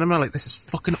cringing in the cinema, like, this is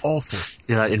fucking awful.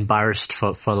 You're like embarrassed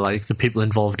for like the people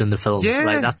involved in the film,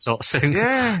 like that sort of thing.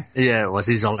 Yeah, it was.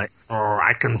 He's all like, oh,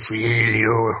 I can feel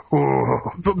you.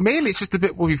 Oh. But mainly it's just the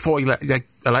bit before he like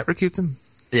electrocutes him.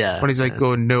 Yeah, when he's like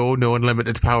going, no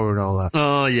unlimited power and all that.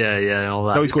 Oh yeah, all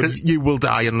that. No, he's going, you will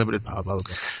die, unlimited power. Blah, blah,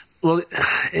 blah. Well,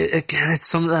 again, it's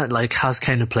something that like has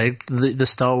kind of plagued the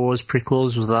Star Wars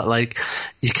prequels, was that like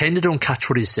you kind of don't catch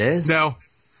what he says. No.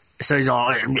 So he's all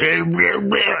like, and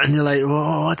you're like,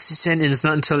 oh, what's he saying? And it's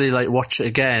not until you like watch it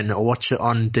again or watch it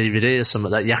on DVD or something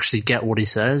that you actually get what he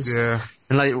says. Yeah.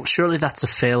 And like, surely that's a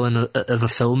failing of a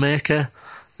filmmaker.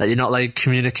 that you're not like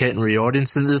communicating with your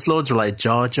audience. And there's loads of like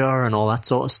Jar Jar and all that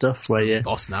sort of stuff where you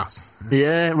Boss Nass.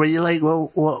 Yeah, where you're like,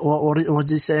 well,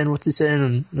 what's he saying? What's he saying?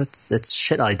 And that's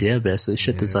shit idea, basically,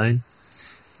 shit design.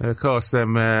 Of course, as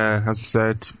we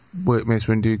said, Mace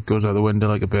Windu goes out the window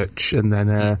like a bitch, and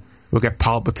then we'll get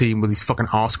Palpatine with his fucking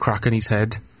arse crack in his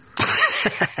head.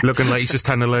 Looking like he's just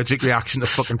had an allergic reaction to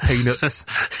fucking peanuts.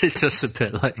 It does a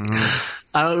bit like...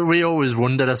 we always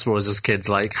wondered, I suppose, as kids,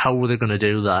 like, how were they going to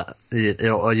do that?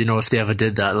 Or, if they ever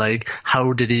did that. Like,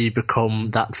 how did he become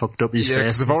that fucked up his face? Yeah,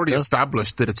 because they've already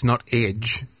established that it's not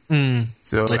age.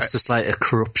 So it's just like a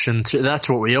corruption. That's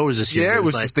what we always assumed. Yeah, it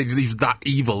was just he's that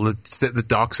evil that the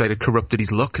dark side had corrupted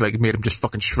his look, like it made him just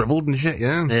fucking shriveled and shit.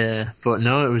 Yeah, but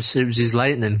no, it was his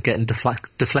lightning getting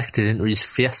deflected into his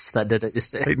face that did it. You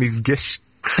see, right in his gish.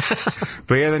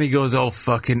 But yeah, then he goes all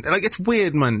fucking like it's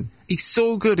weird, man. He's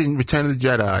so good in Return of the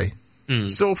Jedi,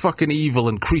 so fucking evil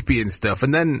and creepy and stuff,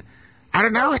 and then. I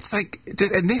don't know, it's like,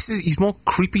 and he's more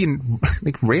creepy and,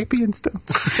 like, rapey and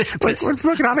stuff. Like, when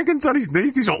fucking Anakin's on his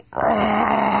knees, he's all,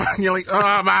 and you're like,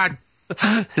 oh, man.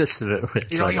 That's a bit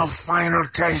weird. Your final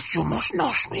test, you must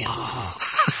nosh me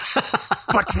off.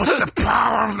 But with the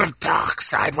power of the dark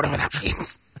side, whatever that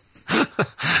means.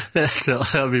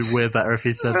 That would be way better if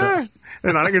he said that.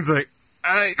 And Anakin's like,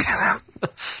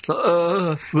 it's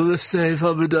like, will this save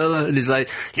Amidala? And he's like,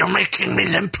 you're making me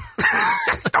limp.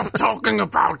 Stop talking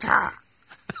about her.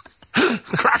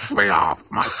 Crack me off,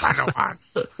 my Padawan.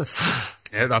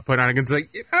 Yeah, at that point, Anakin's like,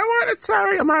 you know what?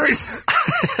 Sorry, I'm married.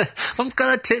 I'm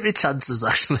gonna take my chances,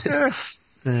 actually.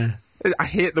 Yeah. I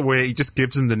hate the way he just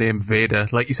gives him the name Vader.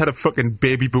 Like, he's had a fucking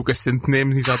baby book of synth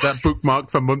names. He's had that bookmarked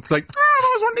for months. Like, I've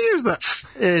always wanted to use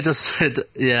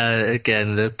that.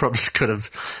 Again, they probably could have,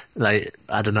 like,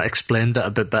 I don't know, explained that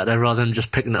a bit better rather than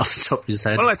just picking it off the top of his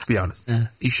head. Well, let's be honest. Yeah.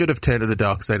 He should have turned to the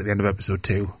dark side at the end of episode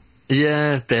 2.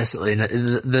 Yeah, basically.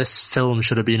 This film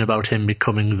should have been about him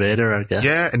becoming Vader, I guess.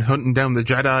 Yeah, and hunting down the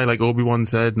Jedi, like Obi-Wan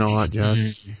said, and all that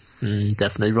jazz.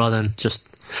 Definitely, rather than just...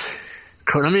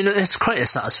 I mean, it's quite a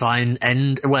satisfying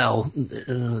end. Well,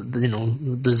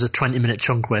 there's a 20-minute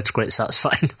chunk where it's quite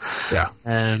satisfying. Yeah.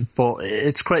 But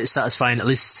it's quite satisfying at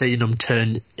least seeing him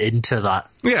turn into that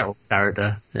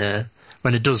character. Yeah.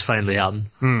 When it does finally happen.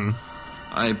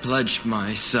 I pledge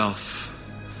myself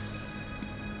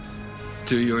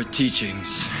to your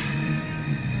teachings.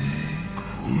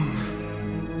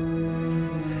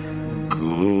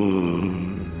 Good.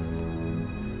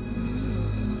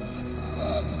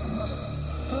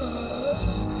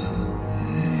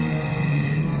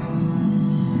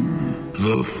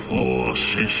 The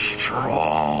Force is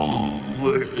strong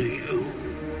with you.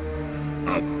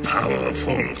 A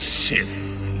powerful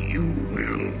Sith you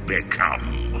will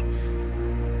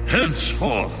become.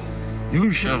 Henceforth,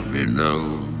 you shall be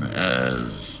known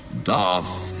as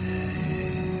Darth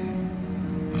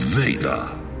Vader.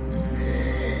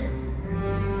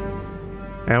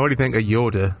 What do you think of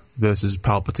Yoda versus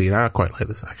Palpatine? I quite like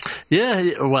this, actually.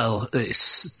 Yeah, well,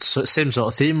 it's the same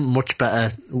sort of theme, much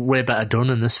better, way better done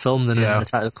in this film than in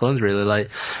Attack of the Clones, really. Like,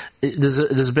 there's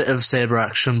a bit of saber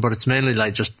action, but it's mainly,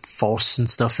 like, just Force and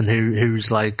stuff, and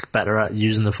who's, like, better at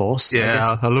using the Force.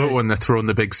 Yeah, I love it when they're throwing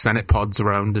the big Senate pods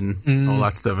around and all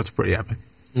that stuff. It's pretty epic.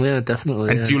 Yeah,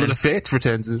 definitely. And Duel of the Fates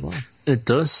returns as well. It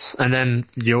does. And then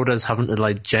Yoda's having to,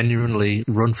 like, genuinely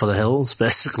run for the hills,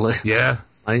 basically. Yeah.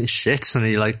 Like, shit, and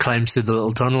he, like, climbs through the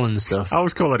little tunnel and stuff. I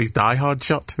always call that his Die Hard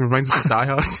shot. It reminds me of Die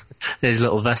Hard. His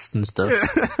little vest and stuff.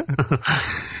 Yeah.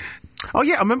 Oh,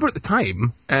 yeah, I remember at the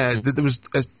time that there was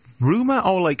a rumour,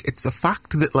 or, like, it's a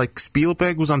fact that, like,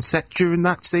 Spielberg was on set during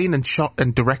that scene and shot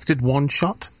and directed one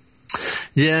shot.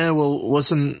 Yeah, well,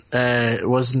 wasn't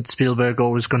Spielberg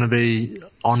always going to be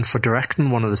on for directing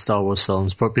one of the Star Wars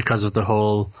films, but because of the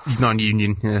whole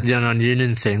non-union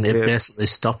thing, they basically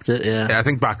stopped it. Yeah, I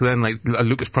think back then, like,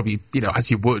 Lucas probably, as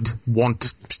you would,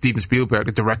 want Steven Spielberg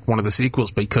to direct one of the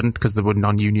sequels, but he couldn't because they were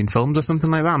non-union films or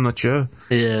something like that. I'm not sure.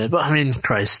 Yeah, but I mean,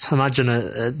 Christ, imagine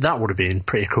that would have been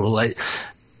pretty cool. Like,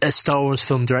 a Star Wars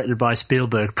film directed by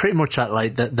Spielberg, pretty much at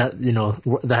like that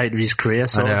the height of his career,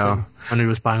 sort of thing, when he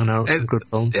was banging out some good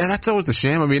films. Yeah, that's always a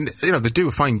shame. I mean, they do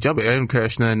a fine job. Aaron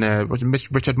Kirshner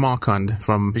and Richard Marquand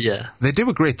from they do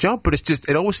a great job, but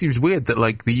it always seems weird that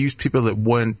like they use people that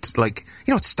weren't like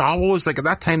Star Wars. Like at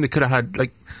that time, they could have had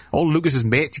like all Lucas's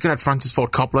mates. You could have had Francis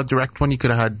Ford Coppola direct one. You could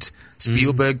have had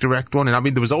Spielberg direct one. And I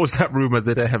mean, there was always that rumor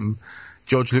that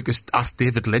George Lucas asked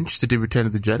David Lynch to do Return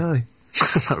of the Jedi.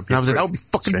 And I was like, that would be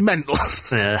fucking mental.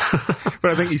 Yeah.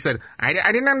 But I think he said, I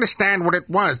didn't understand what it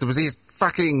was. There was these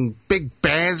fucking big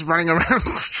bears running around.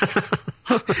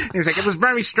 He was like, it was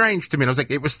very strange to me. And I was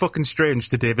like, it was fucking strange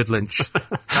to David Lynch.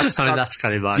 That's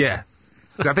kind of bad. Yeah.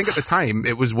 I think at the time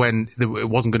it was when it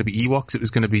wasn't going to be Ewoks, it was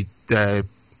going to be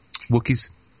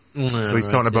Wookiees. So he's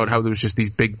talking about how there was just these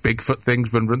big Bigfoot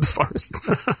things running around the forest.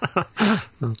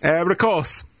 But of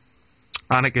course,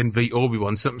 Anakin v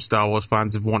Obi-Wan, something Star Wars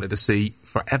fans have wanted to see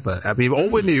forever. I mean, all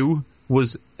we knew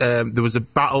was there was a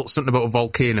battle, something about a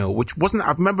volcano, which wasn't.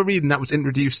 I remember reading that was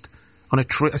introduced on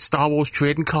a Star Wars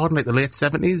trading card in like the late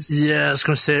 70s. Yeah, I was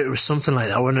going to say it was something like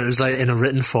that when it was like in a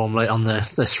written form, like on the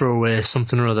throwaway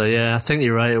something or other. Yeah, I think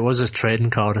you're right. It was a trading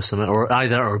card or something, or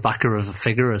a backer of a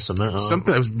figure or something.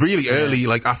 Something that was really early,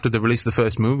 like after the release of the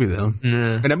first movie, though.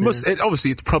 Yeah, and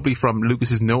obviously it's probably from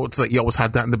Lucas's notes. Like he always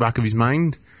had that in the back of his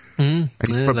mind.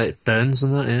 Like Burns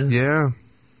and that. Yeah.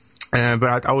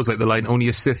 But I always like the line, "Only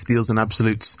a Sith deals in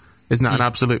absolutes." Isn't that an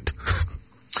absolute?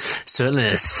 Certainly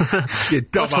is. You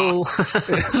dumbass.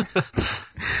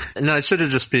 No, it should have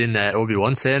just been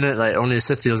Obi-Wan saying it, like, only a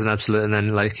Sith deals in absolute, and then,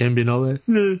 like, him being all like,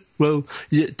 well,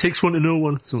 yeah, it takes one to know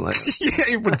one. Something like that.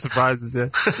 Yeah, it wouldn't surprise us, yeah.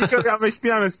 To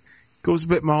be honest, goes a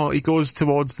bit more, he goes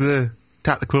towards the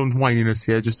Attack the Clones whininess,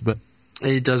 yeah, just a bit.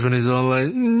 He does when he's all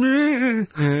like,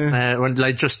 when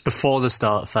like just before the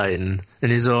start fighting,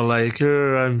 and he's all like,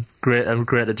 I'm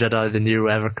greater Jedi than you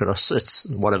ever could. It's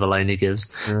whatever line he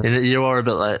gives, and you are a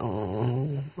bit like,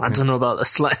 I don't know about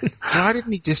this line. Why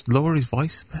didn't he just lower his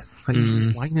voice a bit? Like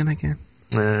he's whining again.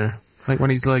 Yeah. Like when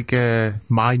he's like,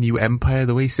 my new empire,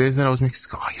 the way he says that, I was making,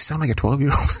 you sound like a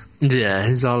 12-year-old. Yeah,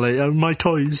 he's all like, my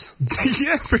toys.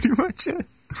 Yeah, pretty much, yeah.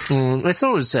 It's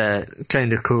always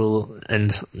kind of cool,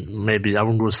 and maybe I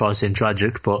wouldn't go as far as saying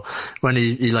tragic, but when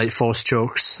he like force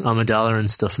chokes Amidala and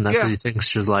stuff, and that because he thinks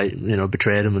she's like,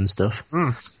 betrayed him and stuff.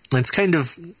 It's kind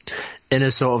of in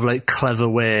a sort of like clever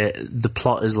way. The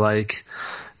plot is like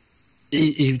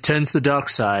he turns to the dark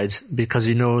side because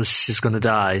he knows she's going to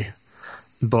die,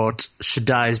 but she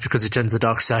dies because he turns to the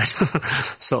dark side.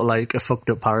 Sort of like a fucked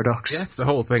up paradox. Yeah, it's the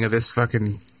whole thing of this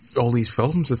fucking all these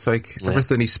films. It's like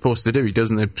everything he's supposed to do, he does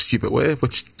in a stupid way,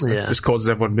 which just causes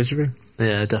everyone misery.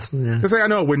 Yeah, definitely. Yeah. Because I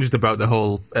know I whinged about the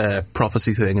whole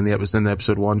prophecy thing in the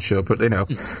episode 1 show, but they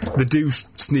do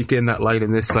sneak in that line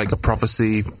in this, like a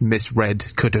prophecy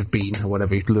misread could have been, or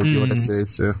whatever you want to say.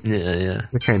 So yeah.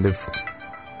 They kind of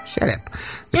shut up.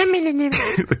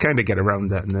 They kind of get around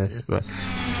that in this, but.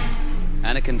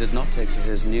 Anakin did not take to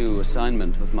his new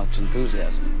assignment with much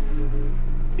enthusiasm.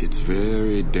 It's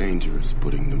very dangerous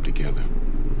putting them together.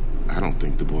 I don't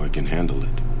think the boy can handle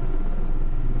it.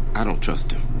 I don't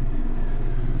trust him.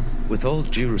 With all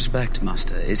due respect,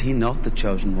 Master, is he not the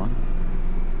chosen one?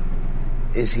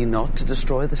 Is he not to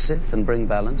destroy the Sith and bring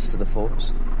balance to the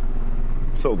Force?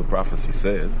 So the prophecy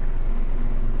says.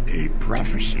 A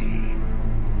prophecy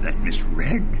that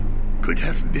misread could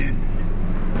have been.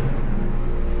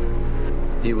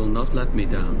 He will not let me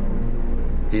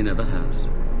down. He never has.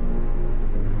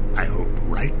 I hope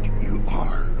right you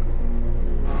are.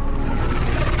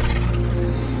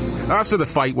 After the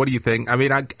fight, what do you think? I mean,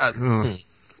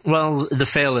 Well, the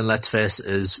failing, let's face it,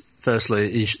 is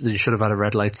firstly, you should have had a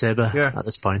red lightsaber at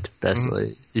this point,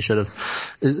 basically. You should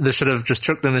have. They should have just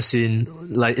chucked in a scene,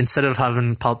 like, instead of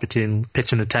having Palpatine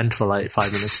pitching a tent for, like, 5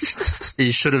 minutes,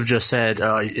 he should have just said,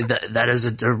 that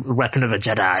is a weapon of a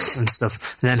Jedi and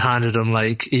stuff, and then handed him,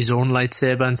 like, his own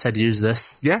lightsaber and said, use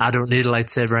this. Yeah. I don't need a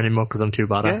lightsaber anymore because I'm too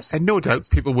badass. Yeah, and no doubt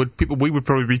we would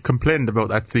probably be complaining about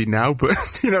that scene now, but,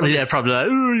 Yeah, probably like,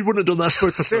 you wouldn't have done that.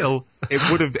 But still, it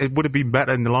would have been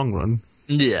better in the long run.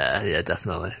 Yeah,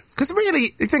 definitely. Because really,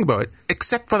 if you think about it,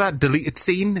 except for that deleted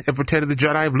scene of Return of the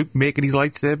Jedi of Luke making his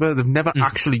lightsaber, they've never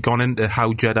actually gone into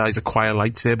how Jedis acquire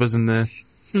lightsabers in the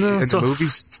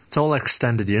movies. It's all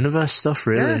extended universe stuff,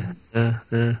 really. Yeah.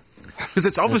 Because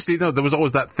it's obviously, there was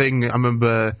always that thing, I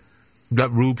remember, that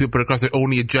rule people put across that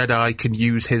only a Jedi can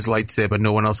use his lightsaber,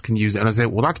 no one else can use it. And I say,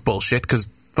 well, that's bullshit, because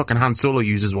fucking Han Solo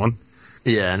uses one.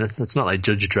 Yeah, and it's not like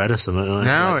Judge Dredd or something. Like,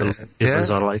 no,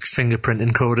 it are like fingerprint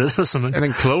encoded or something. And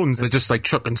in clones, they're just like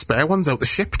chucking spare ones out the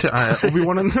ship to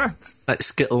Obi-Wan and that. Like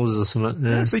Skittles or something.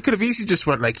 Yeah. So you could have easily just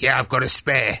went like, I've got a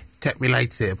spare. Take me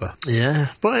lightsaber. Yeah,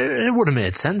 but it would have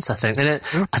made sense, I think. And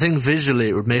I think visually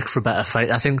it would make for a better fight.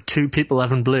 I think 2 people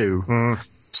having blue.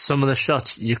 Some of the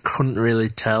shots you couldn't really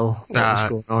tell what was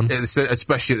going on,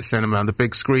 especially at the cinema on the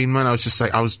big screen. Man, I was just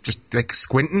like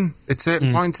squinting at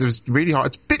certain points. It was really hard.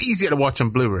 It's a bit easier to watch on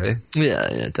Blu-ray.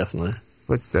 Yeah, definitely.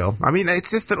 But still, I mean,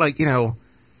 it's just that, like,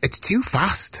 it's too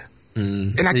fast.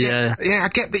 And I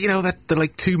get that they're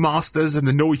like 2 masters and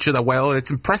they know each other well, and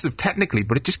it's impressive technically,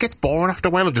 but it just gets boring after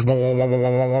a while. It just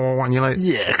and you're like,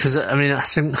 because I mean, I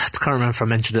can't remember if I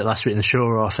mentioned it last week in the show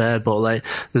or off air, but like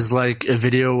there's like a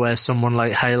video where someone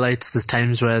like highlights there's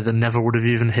times where they never would have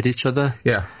even hit each other.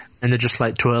 Yeah. And they're just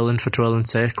like twirling for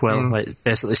twirling's sake, like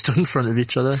basically stood in front of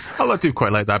each other. I do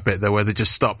quite like that bit though, where they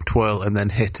just stop, twirl, and then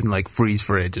hit and like freeze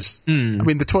for ages. I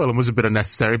mean, the twirling was a bit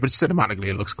unnecessary, but cinematically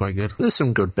it looks quite good. There's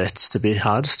some good bits to be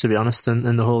had, to be honest,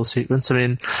 in the whole sequence. I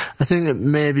mean, I think it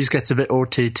maybe gets a bit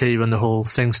OTT when the whole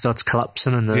thing starts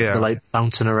collapsing and they're like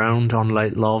bouncing around on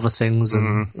like lava things,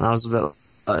 and I was a bit.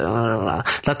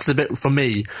 That's the bit for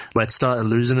me where it started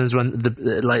losing, is when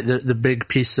the big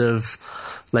piece of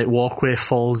like walkway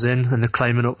falls in and they're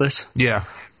climbing up it. Yeah,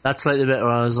 that's like the bit where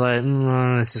I was like,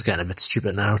 this is getting a bit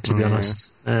stupid now, to be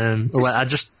honest. I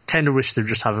just kind of wish they'd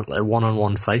just have like a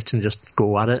one-on-one fight and just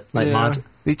go at it like mad.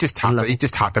 He just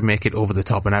had to make it over the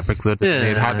top and epic.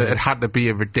 It had to be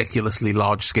a ridiculously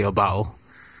large scale battle.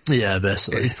 Yeah,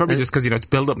 basically. It's probably just because it's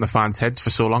built up in the fans' heads for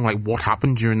so long. Like, what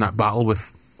happened during that battle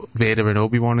with Vader and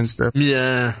Obi-Wan and stuff?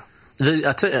 Yeah.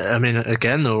 I mean,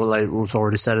 again, though, like we've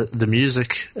already said, the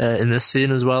music in this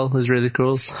scene as well is really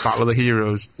cool. Battle of the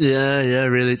Heroes. Yeah,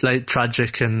 really like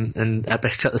tragic and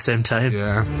epic at the same time.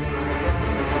 Yeah.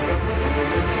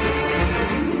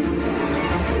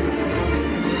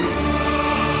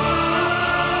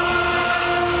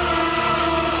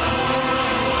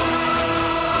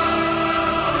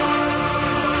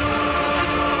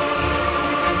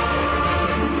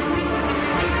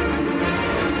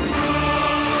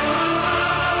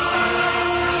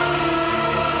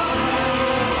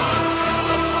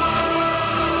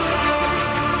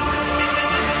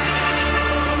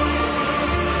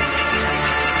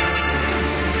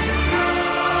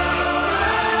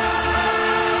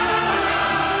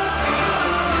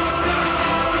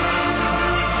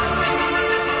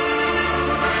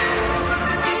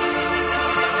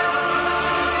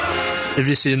 Have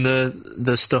you seen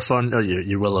the stuff on? Oh,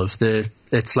 you will have.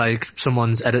 It's like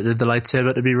someone's edited the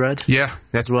lightsaber to be red. Yeah,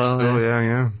 that's well. Oh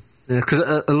yeah. Because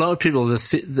a lot of people, the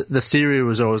theory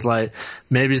was always like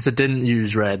maybe they didn't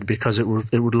use red because it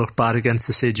would look bad against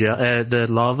the CGI, the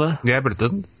lava. Yeah, but it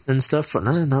doesn't and stuff. But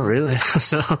no, not really.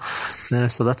 So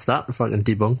that's that fucking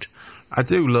debunked. I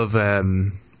do love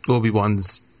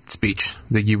Obi-Wan's speech,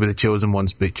 the "You Were the Chosen One"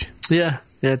 speech.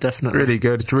 Yeah, definitely. Really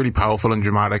good. It's really powerful and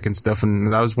dramatic and stuff.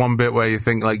 And that was one bit where you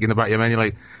think, like, in the back of your mind, you're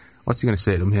like, what's he going to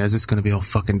say to him here? Is this going to be all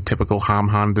fucking typical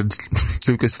ham-handed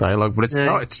Lucas dialogue? But it's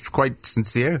not. It's quite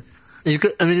sincere. It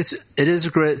is a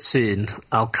great scene.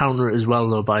 I'll counter it as well,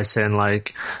 though, by saying,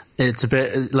 like, it's a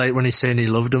bit like when he's saying he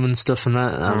loved him and stuff and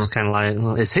that. I was kind of like,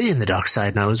 well, is he in the dark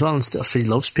side now as well and stuff? He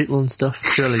loves people and stuff.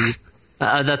 Surely,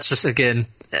 that's just, again,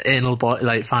 anal boy,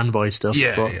 like fanboy stuff.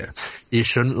 Yeah. You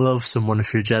shouldn't love someone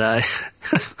if you're Jedi.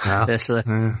 Basically.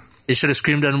 Yeah. He should have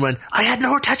screamed out and went, I had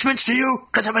no attachments to you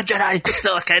because I'm a Jedi.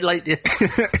 Still, I kind of liked you.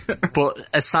 But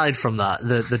aside from that,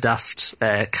 the daft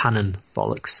canon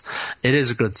bollocks, it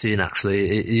is a good scene,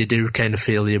 actually. You do kind of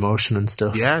feel the emotion and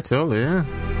stuff. Yeah, totally, yeah.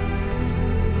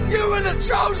 You were the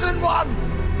chosen one!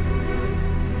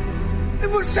 It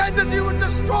was said that you would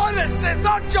destroy the Sith,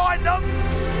 not join them!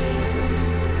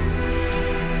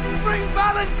 Bring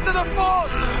balance to the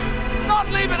Force, not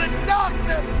leave it in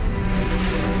darkness!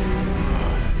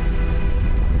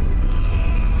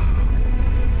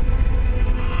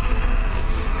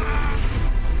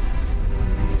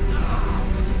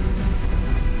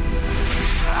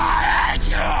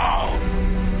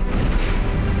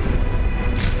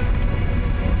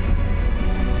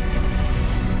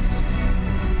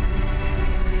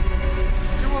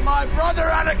 You were my brother,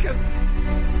 Anakin!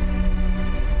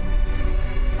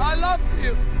 I loved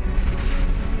you!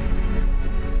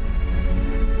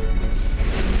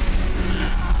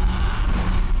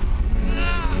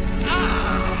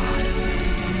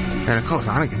 And of course,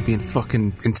 Anakin being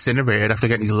fucking incinerated after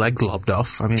getting his legs lobbed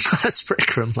off. I mean, that's pretty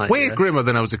grim. Like, way grimmer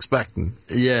than I was expecting.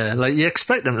 Yeah, like you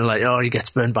expect him to he gets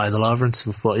burned by the lava and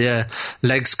stuff, but yeah,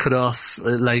 legs cut off,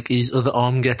 like his other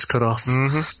arm gets cut off,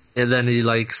 and then he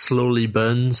like slowly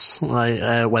burns,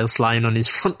 whilst lying on his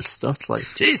front and stuff. It's like,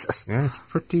 Jesus. Yeah, it's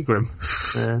pretty grim.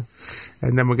 Yeah.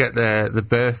 And then we get the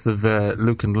birth of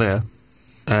Luke and Leia.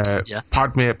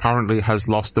 Padme apparently has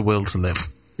lost the will to live.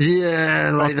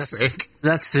 Yeah, like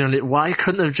that's the only. Why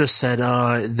couldn't have just said,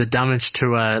 the damage to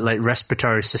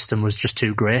respiratory system was just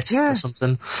too great or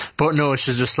something? But no,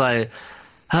 she's just like,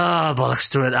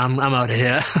 bollocks to it. I'm out of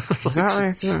here.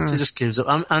 She just gives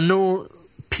up. I know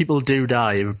people do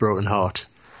die of a broken heart.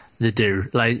 They do.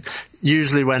 Like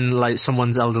usually when like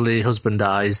someone's elderly husband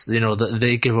dies, that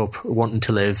they give up wanting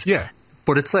to live. Yeah.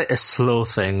 But it's like a slow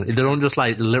thing. They don't just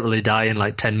like literally die in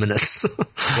like 10 minutes.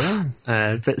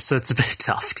 Yeah. So it's a bit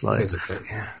daft. Like, it is a bit,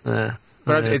 yeah.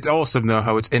 But it's awesome though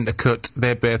how it's intercut.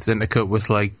 Their birth's intercut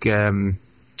with like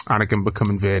Anakin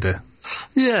becoming Vader.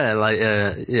 Yeah, like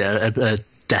a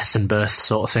death and birth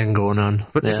sort of thing going on.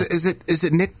 But is it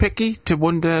nitpicky to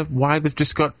wonder why they've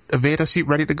just got a Vader suit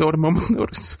ready to go at a moment's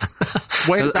notice?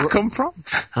 Where did that come from?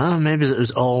 Maybe it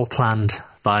was all planned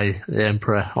by the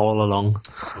Emperor all along.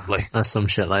 Probably. Or some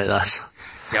shit like that.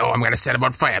 So, I'm going to set him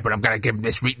on fire, but I'm going to give him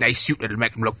this really nice suit that'll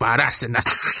make him look badass, and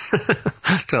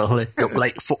that's... Totally. Look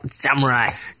like a fucking samurai.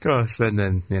 Of course, and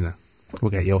then,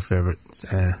 we'll get your favourites.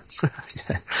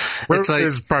 Where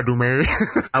is Padme?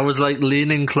 I was,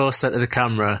 leaning closer to the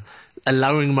camera,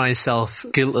 allowing myself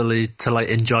guiltily to,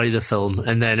 enjoy the film,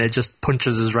 and then it just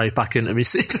punches us right back into me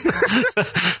seat.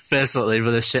 Basically,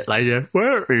 with a shit like,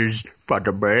 where is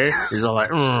Padme? He's all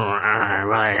like,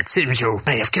 well, it seems you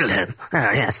may have killed him.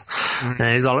 Yes.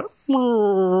 And he's all like,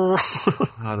 oh,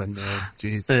 the no.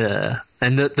 Jeez. Yeah.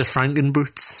 And the Franken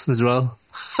boots as well.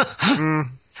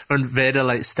 When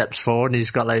Vader, steps forward and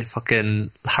he's got,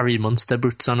 fucking Harry Munster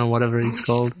boots on or whatever he's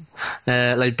called.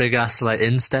 Big-ass,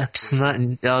 insteps and that.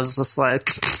 And I was just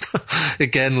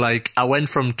again, I went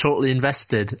from totally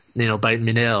invested, biting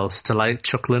my nails to,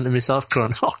 chuckling to myself,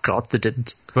 going, oh, God, they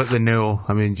didn't. But they know.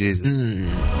 I mean, Jesus.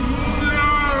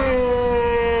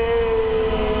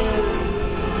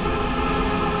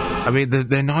 I mean,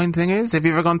 the annoying thing is, have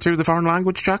you ever gone through the foreign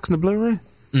language tracks in the Blu-ray?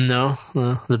 No,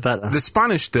 the better. The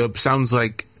Spanish dub sounds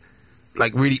like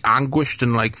really anguished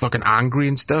and fucking angry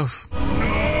and stuff.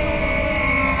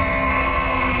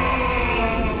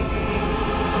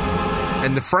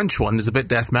 And the French one is a bit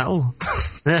death metal.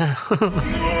 Yeah.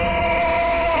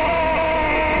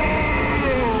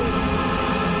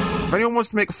 If anyone wants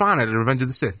to make a fan out of Revenge of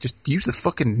the Sith, just use the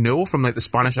fucking no from the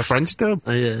Spanish or French dub.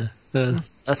 Oh, yeah.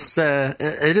 That's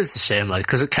it is a shame,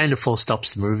 because it kind of full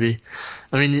stops the movie.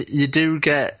 I mean, you do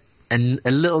get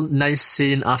a little nice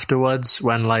scene afterwards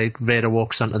when Vader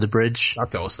walks onto the bridge.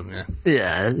 That's awesome, yeah.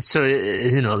 Yeah, so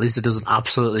at least it doesn't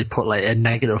absolutely put a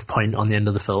negative point on the end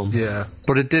of the film. Yeah.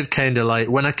 But it did kind of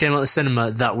when I came out of the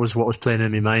cinema, that was what was playing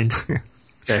in my mind.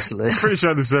 Basically. I'm pretty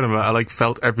sure in the cinema I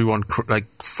felt everyone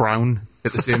frown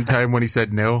at the same time when he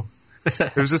said no.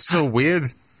 It was just so weird.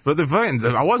 But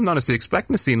I wasn't honestly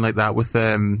expecting a scene like that with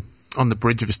on the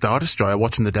bridge of a Star Destroyer,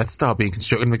 watching the Death Star being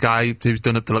constructed, and the guy who's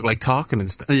done up to look like Tarkin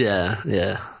and stuff. Yeah.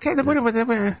 Okay, they went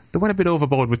a bit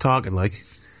overboard with Tarkin,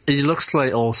 He looks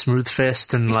all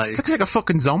smooth-faced and He looks like a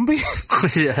fucking zombie.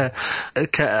 Yeah.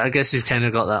 I guess you've kind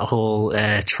of got that whole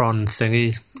Tron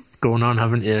thingy going on,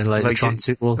 haven't you? The Tron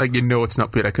sequel. It's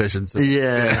not Peter Cushing. So.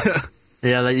 Yeah.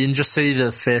 Yeah, you can just see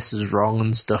the face is wrong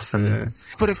and stuff. And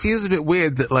But it feels a bit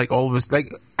weird that, all of us... I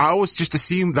always just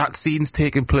assume that scene's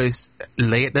taking place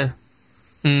later.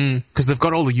 Because they've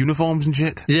got all the uniforms and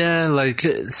shit. Yeah,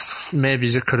 maybe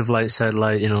it could have, said,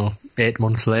 8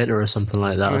 months later or something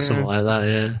like that, or something like that,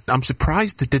 yeah. I'm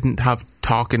surprised they didn't have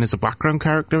Tarkin as a background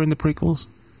character in the prequels.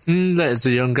 As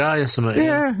a young guy or something.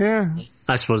 Yeah.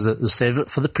 I suppose that they'll save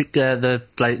it for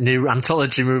the new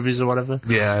anthology movies or whatever.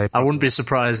 Yeah. I wouldn't be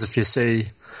surprised if you see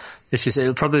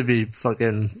it'll probably be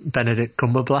fucking Benedict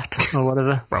Cumberbatch or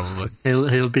whatever. Probably.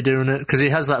 He'll be doing it, because he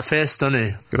has that face, doesn't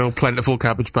he? Good old plentiful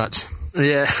Cabbage Patch.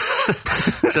 Yeah.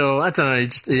 So, I don't know,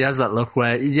 he has that look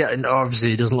where, and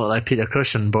obviously he doesn't look like Peter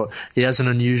Cushing, but he has an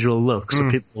unusual look, so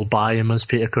people will buy him as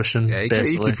Peter Cushing,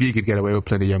 basically. He could get away with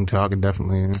playing a young Tarkin,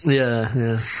 definitely. Yeah.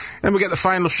 And we get the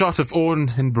final shot of Owen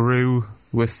and Beru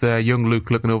with young Luke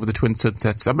looking over the twin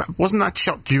sunsets. Wasn't that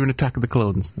shot during Attack of the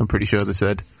Clones? I'm pretty sure they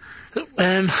said.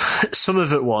 Some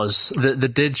of it was. They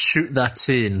did shoot that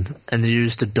scene and they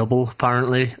used a double,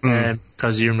 apparently,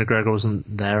 because Ewan McGregor wasn't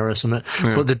there or something.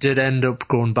 Yeah. But they did end up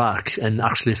going back and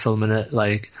actually filming it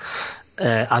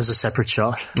as a separate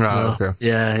shot. Okay.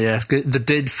 Yeah. They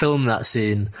did film that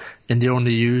scene and they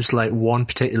only used one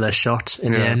particular shot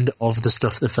in the end of the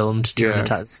stuff they filmed during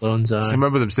Attack of the Clones. So I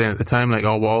remember them saying at the time, we're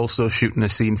also shooting a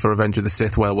scene for Revenge of the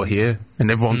Sith while we're here.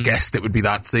 And everyone guessed it would be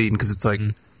that scene because it's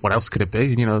what else could it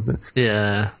be?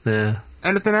 Yeah.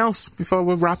 Anything else before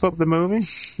we wrap up the movie?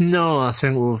 No, I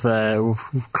think we've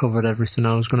covered everything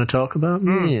I was going to talk about.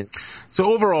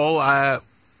 So overall,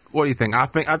 what do you think? I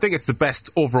think it's the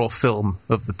best overall film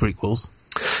of the prequels.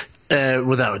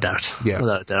 Without a doubt. Yeah.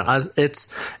 Without a doubt.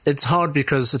 It's hard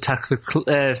because not Attack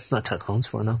of Clones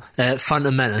for now.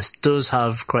 Phantom Menace does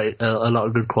have quite a lot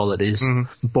of good qualities,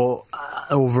 but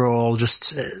overall,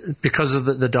 just because of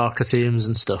the darker themes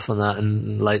and stuff and that,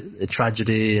 and the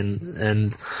tragedy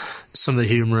and some of the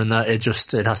humour in that, it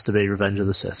has to be Revenge of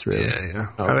the Sith, really. Yeah.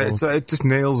 It just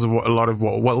nails a lot of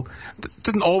it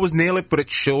doesn't always nail it, but it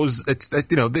shows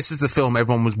this is the film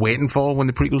everyone was waiting for when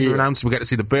the prequels were announced. We get to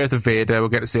see the birth of Vader, we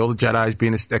get to see all the Jedi's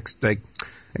being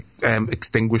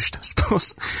extinguished, I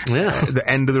suppose. Yeah. The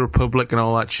end of the Republic and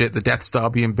all that shit, the Death Star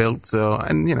being built,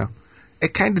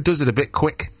 it kind of does it a bit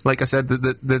quick. Like I said,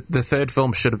 the third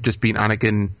film should have just been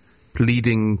Anakin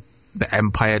leading the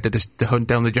Empire to hunt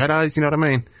down the Jedis, you know what I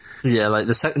mean? Yeah, like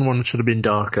the second one should have been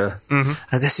darker.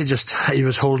 Mm-hmm. I guess he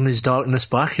was holding his darkness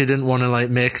back. He didn't want to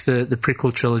like make the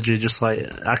prequel trilogy just like,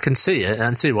 I can see it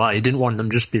and see why. He didn't want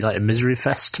them to just be like a misery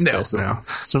fest. No.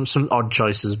 Some odd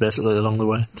choices basically along the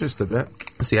way. Just a bit.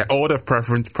 So yeah, order of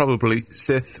preference, probably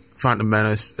Sith, Phantom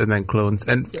Menace, and then clones.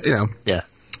 And, you know, yeah,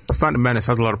 Phantom Menace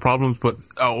has a lot of problems, but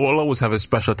we'll always have a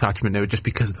special attachment to it just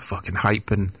because of the fucking hype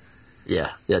and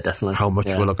yeah, definitely. How much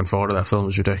we're looking forward to that film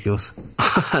is ridiculous.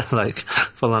 Like,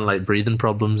 full on, like, breathing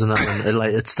problems and that,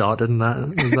 when it started and that.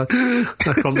 It was like,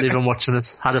 I can't believe I'm watching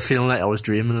this. Had a feeling like I was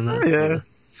dreaming and that.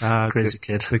 Yeah. Crazy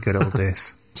kid. The good old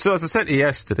days. So, as I said to you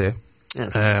yesterday,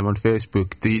 on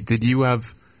Facebook, did you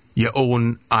have your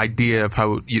own idea of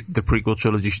how the prequel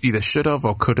trilogy either should have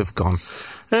or could have gone?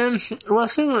 Well,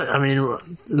 I mean,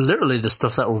 literally the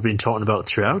stuff that we've been talking about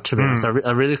throughout, to be honest.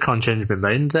 I really can't change my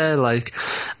mind there. Like,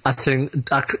 I think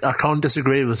I can't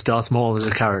disagree with Darth Maul as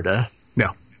a character. No.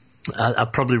 I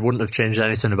probably wouldn't have changed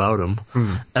anything about him,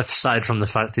 aside from the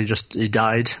fact he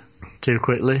died too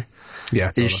quickly. Yeah,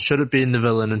 totally. He should have been the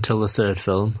villain until the third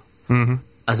film. Mm-hmm.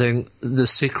 I think the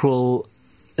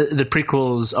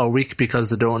prequels are weak because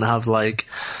they don't have like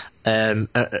a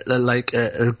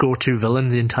go-to villain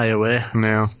the entire way.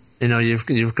 No. You know,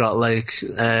 you've got like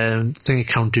thingy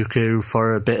Count Dooku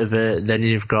for a bit of it, then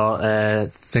you've got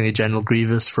thingy General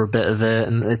Grievous for a bit of it,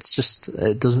 and it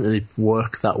doesn't really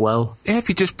work that well. Yeah, if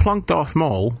you just plonk Darth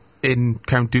Maul in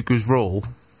Count Dooku's role,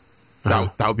 that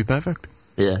would be perfect.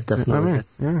 Yeah, definitely. You know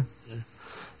what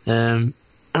I mean?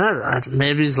 Yeah.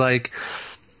 Maybe it's like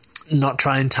not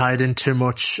try and tie it in too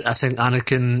much. I think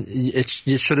Anakin,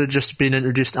 you should have just been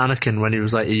introduced Anakin when he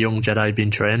was like a young Jedi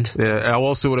being trained. Yeah, I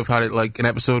also would have had it like in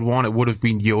episode 1, it would have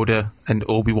been Yoda and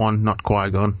Obi-Wan, not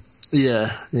Qui-Gon.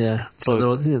 Yeah.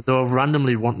 So, but they were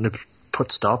randomly wanting to put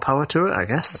star power to it, I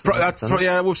guess.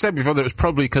 We've said before that it was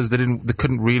probably because they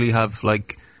couldn't really have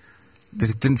like, they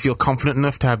didn't feel confident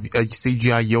enough to have a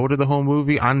CGI Yoda the whole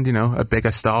movie and, you know, a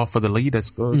bigger star for the lead, I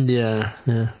suppose. Yeah,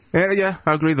 I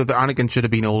agree that the Anakin should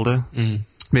have been older.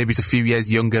 Maybe he's a few years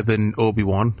younger than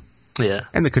Obi-Wan. Yeah.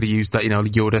 And they could have used that, you know,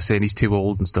 Yoda saying he's too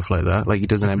old and stuff like that, like he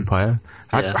does in Empire.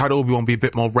 Had Obi-Wan be a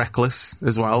bit more reckless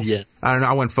as well. Yeah. And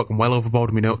I went fucking well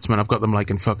overboard with my notes, man. I've got them like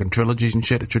in fucking trilogies and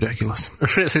shit. It's ridiculous.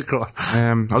 Really cool.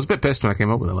 I was a bit pissed when I came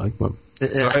up with it, like, but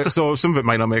so some of it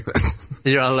might not make sense.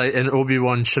 Yeah, like, and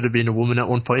Obi-Wan should have been a woman at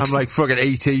one point. I'm like, fucking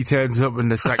E.T. turns up in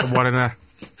the second one in there.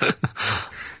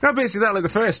 No, basically that, like, the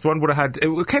first one would have had,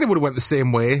 it kind of would have went the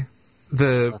same way.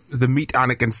 The meet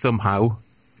Anakin somehow.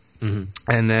 And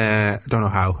I don't know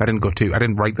how. I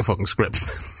didn't write the fucking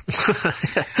scripts.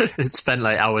 It spent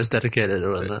like hours dedicated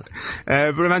to it.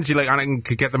 But eventually, like, Anakin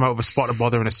could get them out of a spot of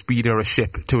bother in a speeder or a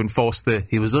ship to enforce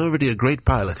he was already a great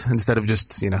pilot, instead of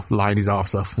just, you know, lying his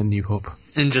arse off in New Hope.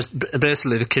 And just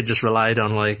basically the kid just relied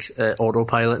on like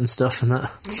autopilot and stuff and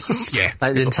that. Yeah.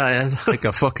 Like the entire... like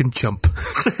a fucking chump.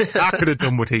 I could have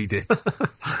done what he did.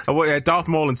 Darth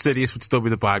Maul and Sidious would still be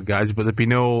the bad guys, but there'd be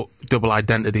no double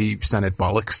identity Senate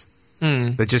bollocks.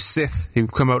 They're just Sith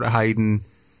who've come out of hiding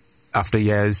after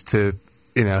years to,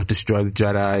 you know, destroy the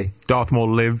Jedi. Darth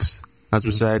Maul lives, as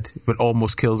we said, but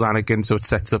almost kills Anakin, so it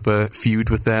sets up a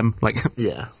feud with them, like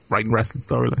writing wrestling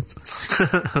storylines.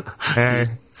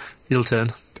 Heel turn.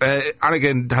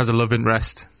 Anakin has a love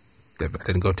interest. I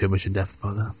didn't go too much in depth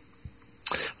about that.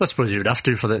 I suppose you would have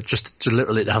to just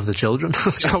literally to have the children.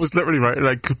 I was literally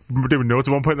like doing notes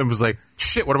at one point, and was like,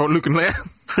 "Shit, what about Luke and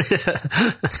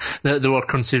Leia?" They were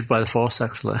conceived by the Force,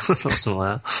 actually, or something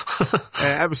like that.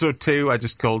 Episode 2, I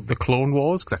just called the Clone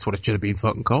Wars because that's what it should have been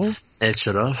fucking called. It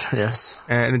should have, yes.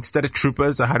 And instead of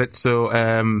troopers, I had it so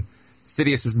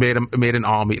Sidious has made an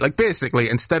army. Like basically,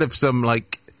 instead of some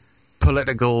like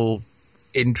political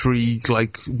intrigue,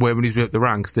 like when he's up the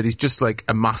ranks, that he's just like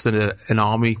amassing an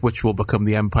army which will become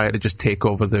the Empire to just take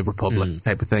over the Republic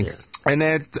type of thing. Yeah. And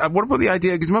what about the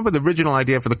idea, because remember the original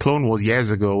idea for the Clone Wars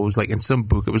years ago was like in some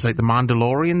book it was like the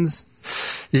Mandalorians.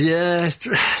 Yeah,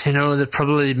 you know, they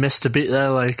probably missed a beat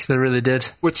there, like they really did.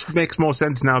 Which makes more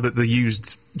sense now that they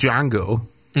used Django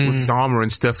with his armor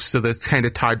and stuff, so they're kind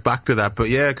of tied back to that. But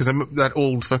yeah, because that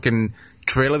old fucking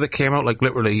trailer that came out like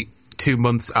literally 2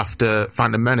 months after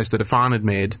Phantom Menace that a fan had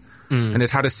made, and it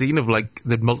had a scene of like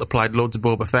they'd multiplied loads of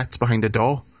Boba Fett's behind a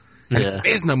door, and it's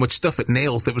amazing how much stuff it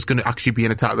nails that was going to actually be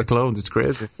an Attack of the Clones. It's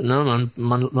crazy. No, man,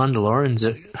 Mandalorians,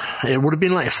 it would have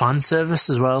been like a fan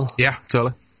service as well. Yeah,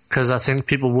 totally. Because I think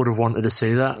people would have wanted to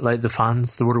see that, like the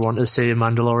fans, they would have wanted to see a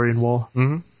Mandalorian war,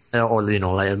 or you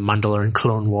know, like a Mandalorian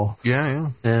clone war. Yeah,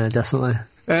 definitely.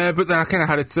 But then I kind of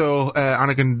had it so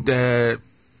Anakin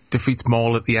defeats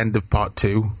Maul at the end of part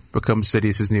 2, becomes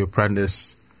Sidious's new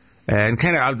apprentice, and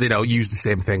kind of, use the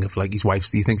same thing of like he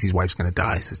thinks his wife's going to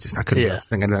die, so it's just I couldn't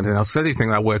think of anything else. So I do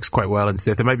think that works quite well in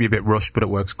Sith. It might be a bit rushed, but it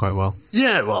works quite well.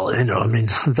 Yeah, well,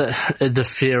 the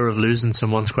fear of losing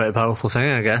someone's quite a powerful thing,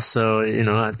 I guess. So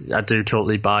I do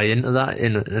totally buy into that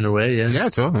in a way. Yeah, yeah,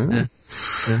 it's all. Yeah.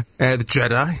 The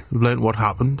Jedi learned what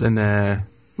happened and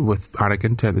with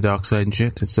Anakin turned the dark side and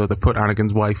shit, and so they put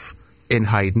Anakin's wife in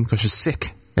hiding because she's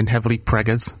sick and heavily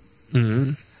preggers.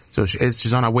 Mm-hmm. So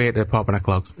she's on her way to popping her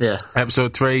clogs. Yeah.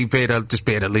 Episode 3, Vader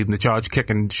leading the charge,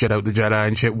 kicking shit out the Jedi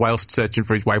and shit, whilst searching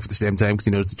for his wife at the same time because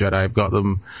he knows the Jedi have got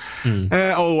them.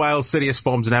 All the while, Sidious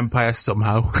forms an empire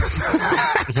somehow.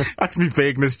 That's me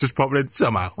vagueness just popping in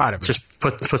somehow. I don't know. Just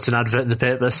puts an advert in the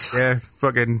papers. Yeah,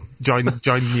 fucking join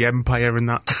the empire in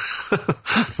that.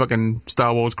 Fucking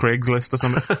Star Wars Craigslist or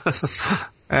something.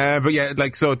 But yeah,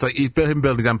 so it's like him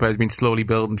building his empire has been slowly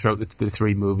building throughout the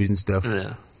 3 movies and stuff.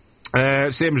 Yeah.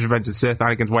 Same as Revenge of the Sith.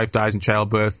 Anakin's wife dies in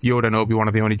childbirth. Yoda and Obi-Wan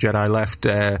are the only Jedi left.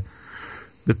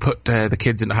 They put the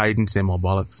kids into hiding. Same old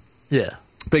bollocks. Yeah.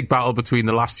 Big battle between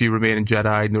the last few remaining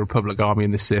Jedi and the Republic Army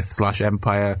and the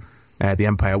Sith/Empire. The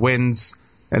Empire wins.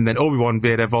 And then Obi-Wan,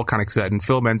 Vader, volcanic setting.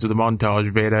 Film ends with a montage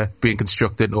of Vader being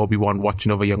constructed and Obi-Wan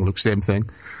watching over young Luke. Same thing.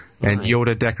 And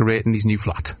Yoda decorating his new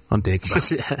flat on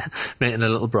Dagobah. Yeah, making a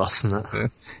little broth and that.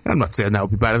 I'm not saying that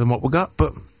would be better than what we got,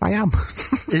 but I am.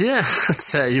 Yeah,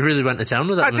 you really went to town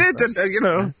with that. I did,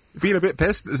 and, being a bit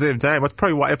pissed at the same time. That's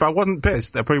probably why, if I wasn't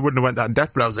pissed, I probably wouldn't have went that in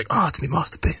depth, but I was like, oh, it's me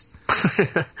masterpiece.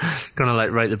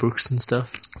 Gonna write the books and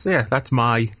stuff. So yeah, that's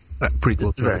my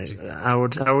prequel trilogy.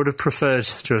 Right. I would have preferred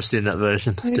to have seen that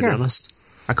version, to be honest.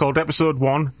 I called episode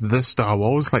 1 The Star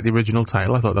Wars, like the original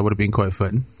title. I thought that would have been quite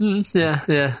fun.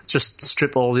 Yeah. Just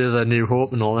strip all the other New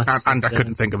Hope and all that. And I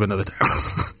couldn't think of another title.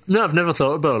 No, I've never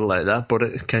thought about it like that, but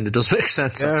it kind of does make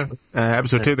sense. Yeah.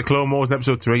 Episode 2, The Clone Wars, and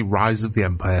episode 3, Rise of the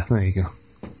Empire. There you go.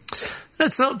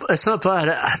 It's not bad.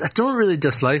 I don't really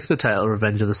dislike the title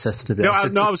Revenge of the Sith, to be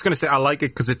honest. I was going to say I like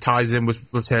it because it ties in with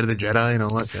Return of the Jedi and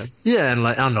all that shit. Yeah, and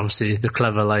obviously the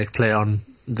clever play on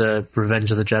the Revenge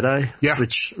of the Jedi,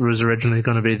 which was originally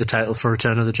going to be the title for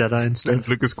Return of the Jedi and stuff.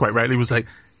 Lucas quite rightly was like,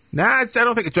 nah, I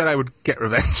don't think a Jedi would get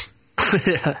revenge.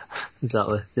 Yeah,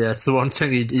 exactly. Yeah, it's the one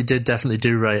thing he did definitely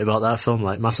do right about that film,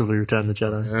 massively Return of the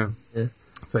Jedi. Yeah.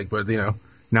 It's like, but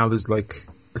now there's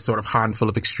a sort of handful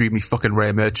of extremely fucking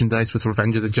rare merchandise with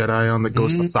Revenge of the Jedi on that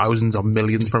goes for thousands or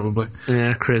millions probably.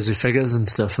 Yeah, crazy figures and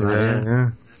stuff. Yeah.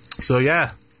 So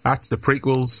yeah. That's the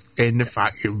prequels in the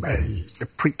vacuum. The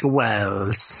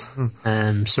prequels.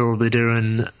 So we'll be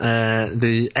doing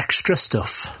the extra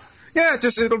stuff. Yeah,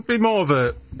 it'll be more of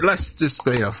less just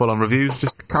full on reviews,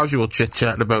 just casual chit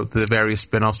chat about the various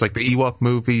spin-offs, like the Ewok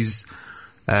movies,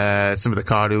 some of the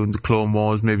cartoons, the Clone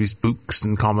Wars, maybe books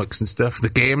and comics and stuff, the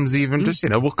games even. Just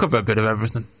we'll cover a bit of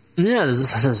everything. Yeah,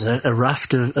 there's a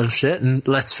raft of shit, and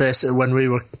let's face it, when we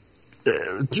were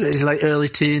early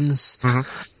teens.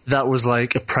 That was a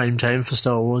prime time for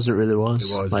Star Wars. It really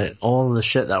was. It was. All the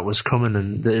shit that was coming,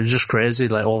 and it was just crazy.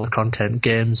 All the content,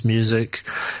 games, music,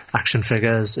 action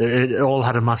figures. It all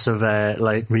had a massive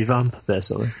revamp,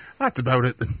 basically. That's about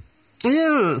it then.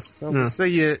 Yeah. So we'll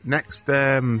see you next,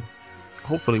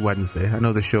 hopefully Wednesday. I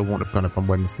know the show won't have gone up on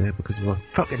Wednesday because of our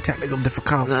fucking technical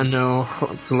difficulties. I know.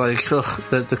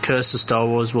 The curse of Star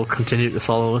Wars will continue to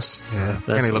follow us. Yeah.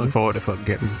 Kind looking forward to fucking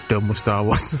getting done with Star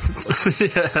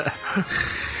Wars. Yeah.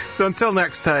 So until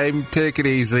next time, take it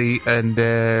easy and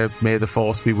may the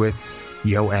Force be with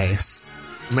your ass.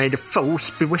 May the Force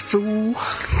be with you.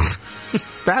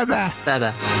 Bye-bye.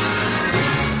 Bye-bye.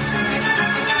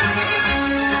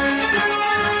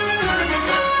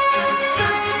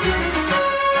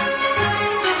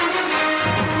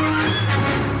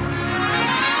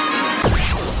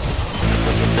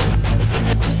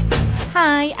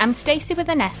 Hi, I'm Stacey with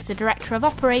an S, the Director of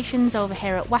Operations over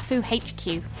here at Wafu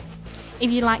HQ. If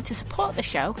you'd like to support the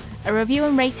show, a review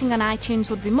and rating on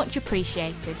iTunes would be much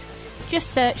appreciated.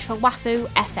 Just search for Wafu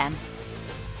FM.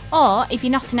 Or, if you're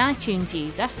not an iTunes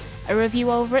user, a review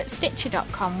over at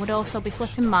Stitcher.com would also be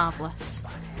flipping marvellous.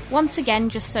 Once again,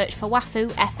 just search for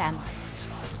Wafu FM.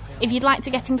 If you'd like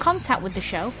to get in contact with the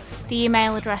show, the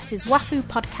email address is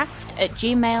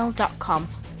wafupodcast@gmail.com.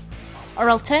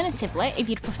 Or alternatively, if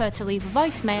you'd prefer to leave a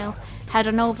voicemail, head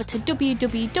on over to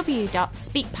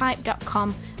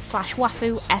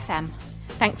www.speakpipe.com/wafufm.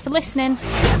 Thanks for listening.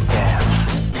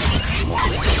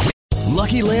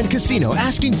 Lucky Land Casino,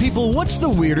 asking people, what's the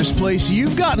weirdest place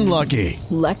you've gotten lucky?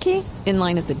 Lucky? In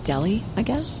line at the deli, I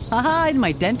guess? Aha, in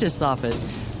my dentist's office.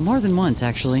 More than once,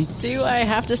 actually. Do I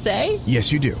have to say?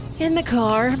 Yes, you do. In the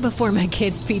car before my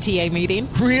kids' PTA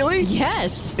meeting. Really?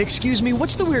 Yes. Excuse me,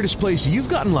 what's the weirdest place you've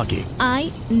gotten lucky?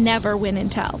 I never win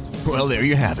and tell. Well, there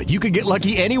you have it. You can get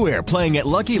lucky anywhere, playing at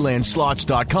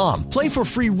LuckyLandSlots.com. Play for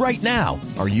free right now.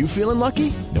 Are you feeling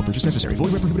lucky? No purchase necessary.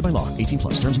 Void where prohibited by law. 18+.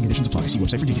 Terms and conditions apply. See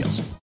website for details.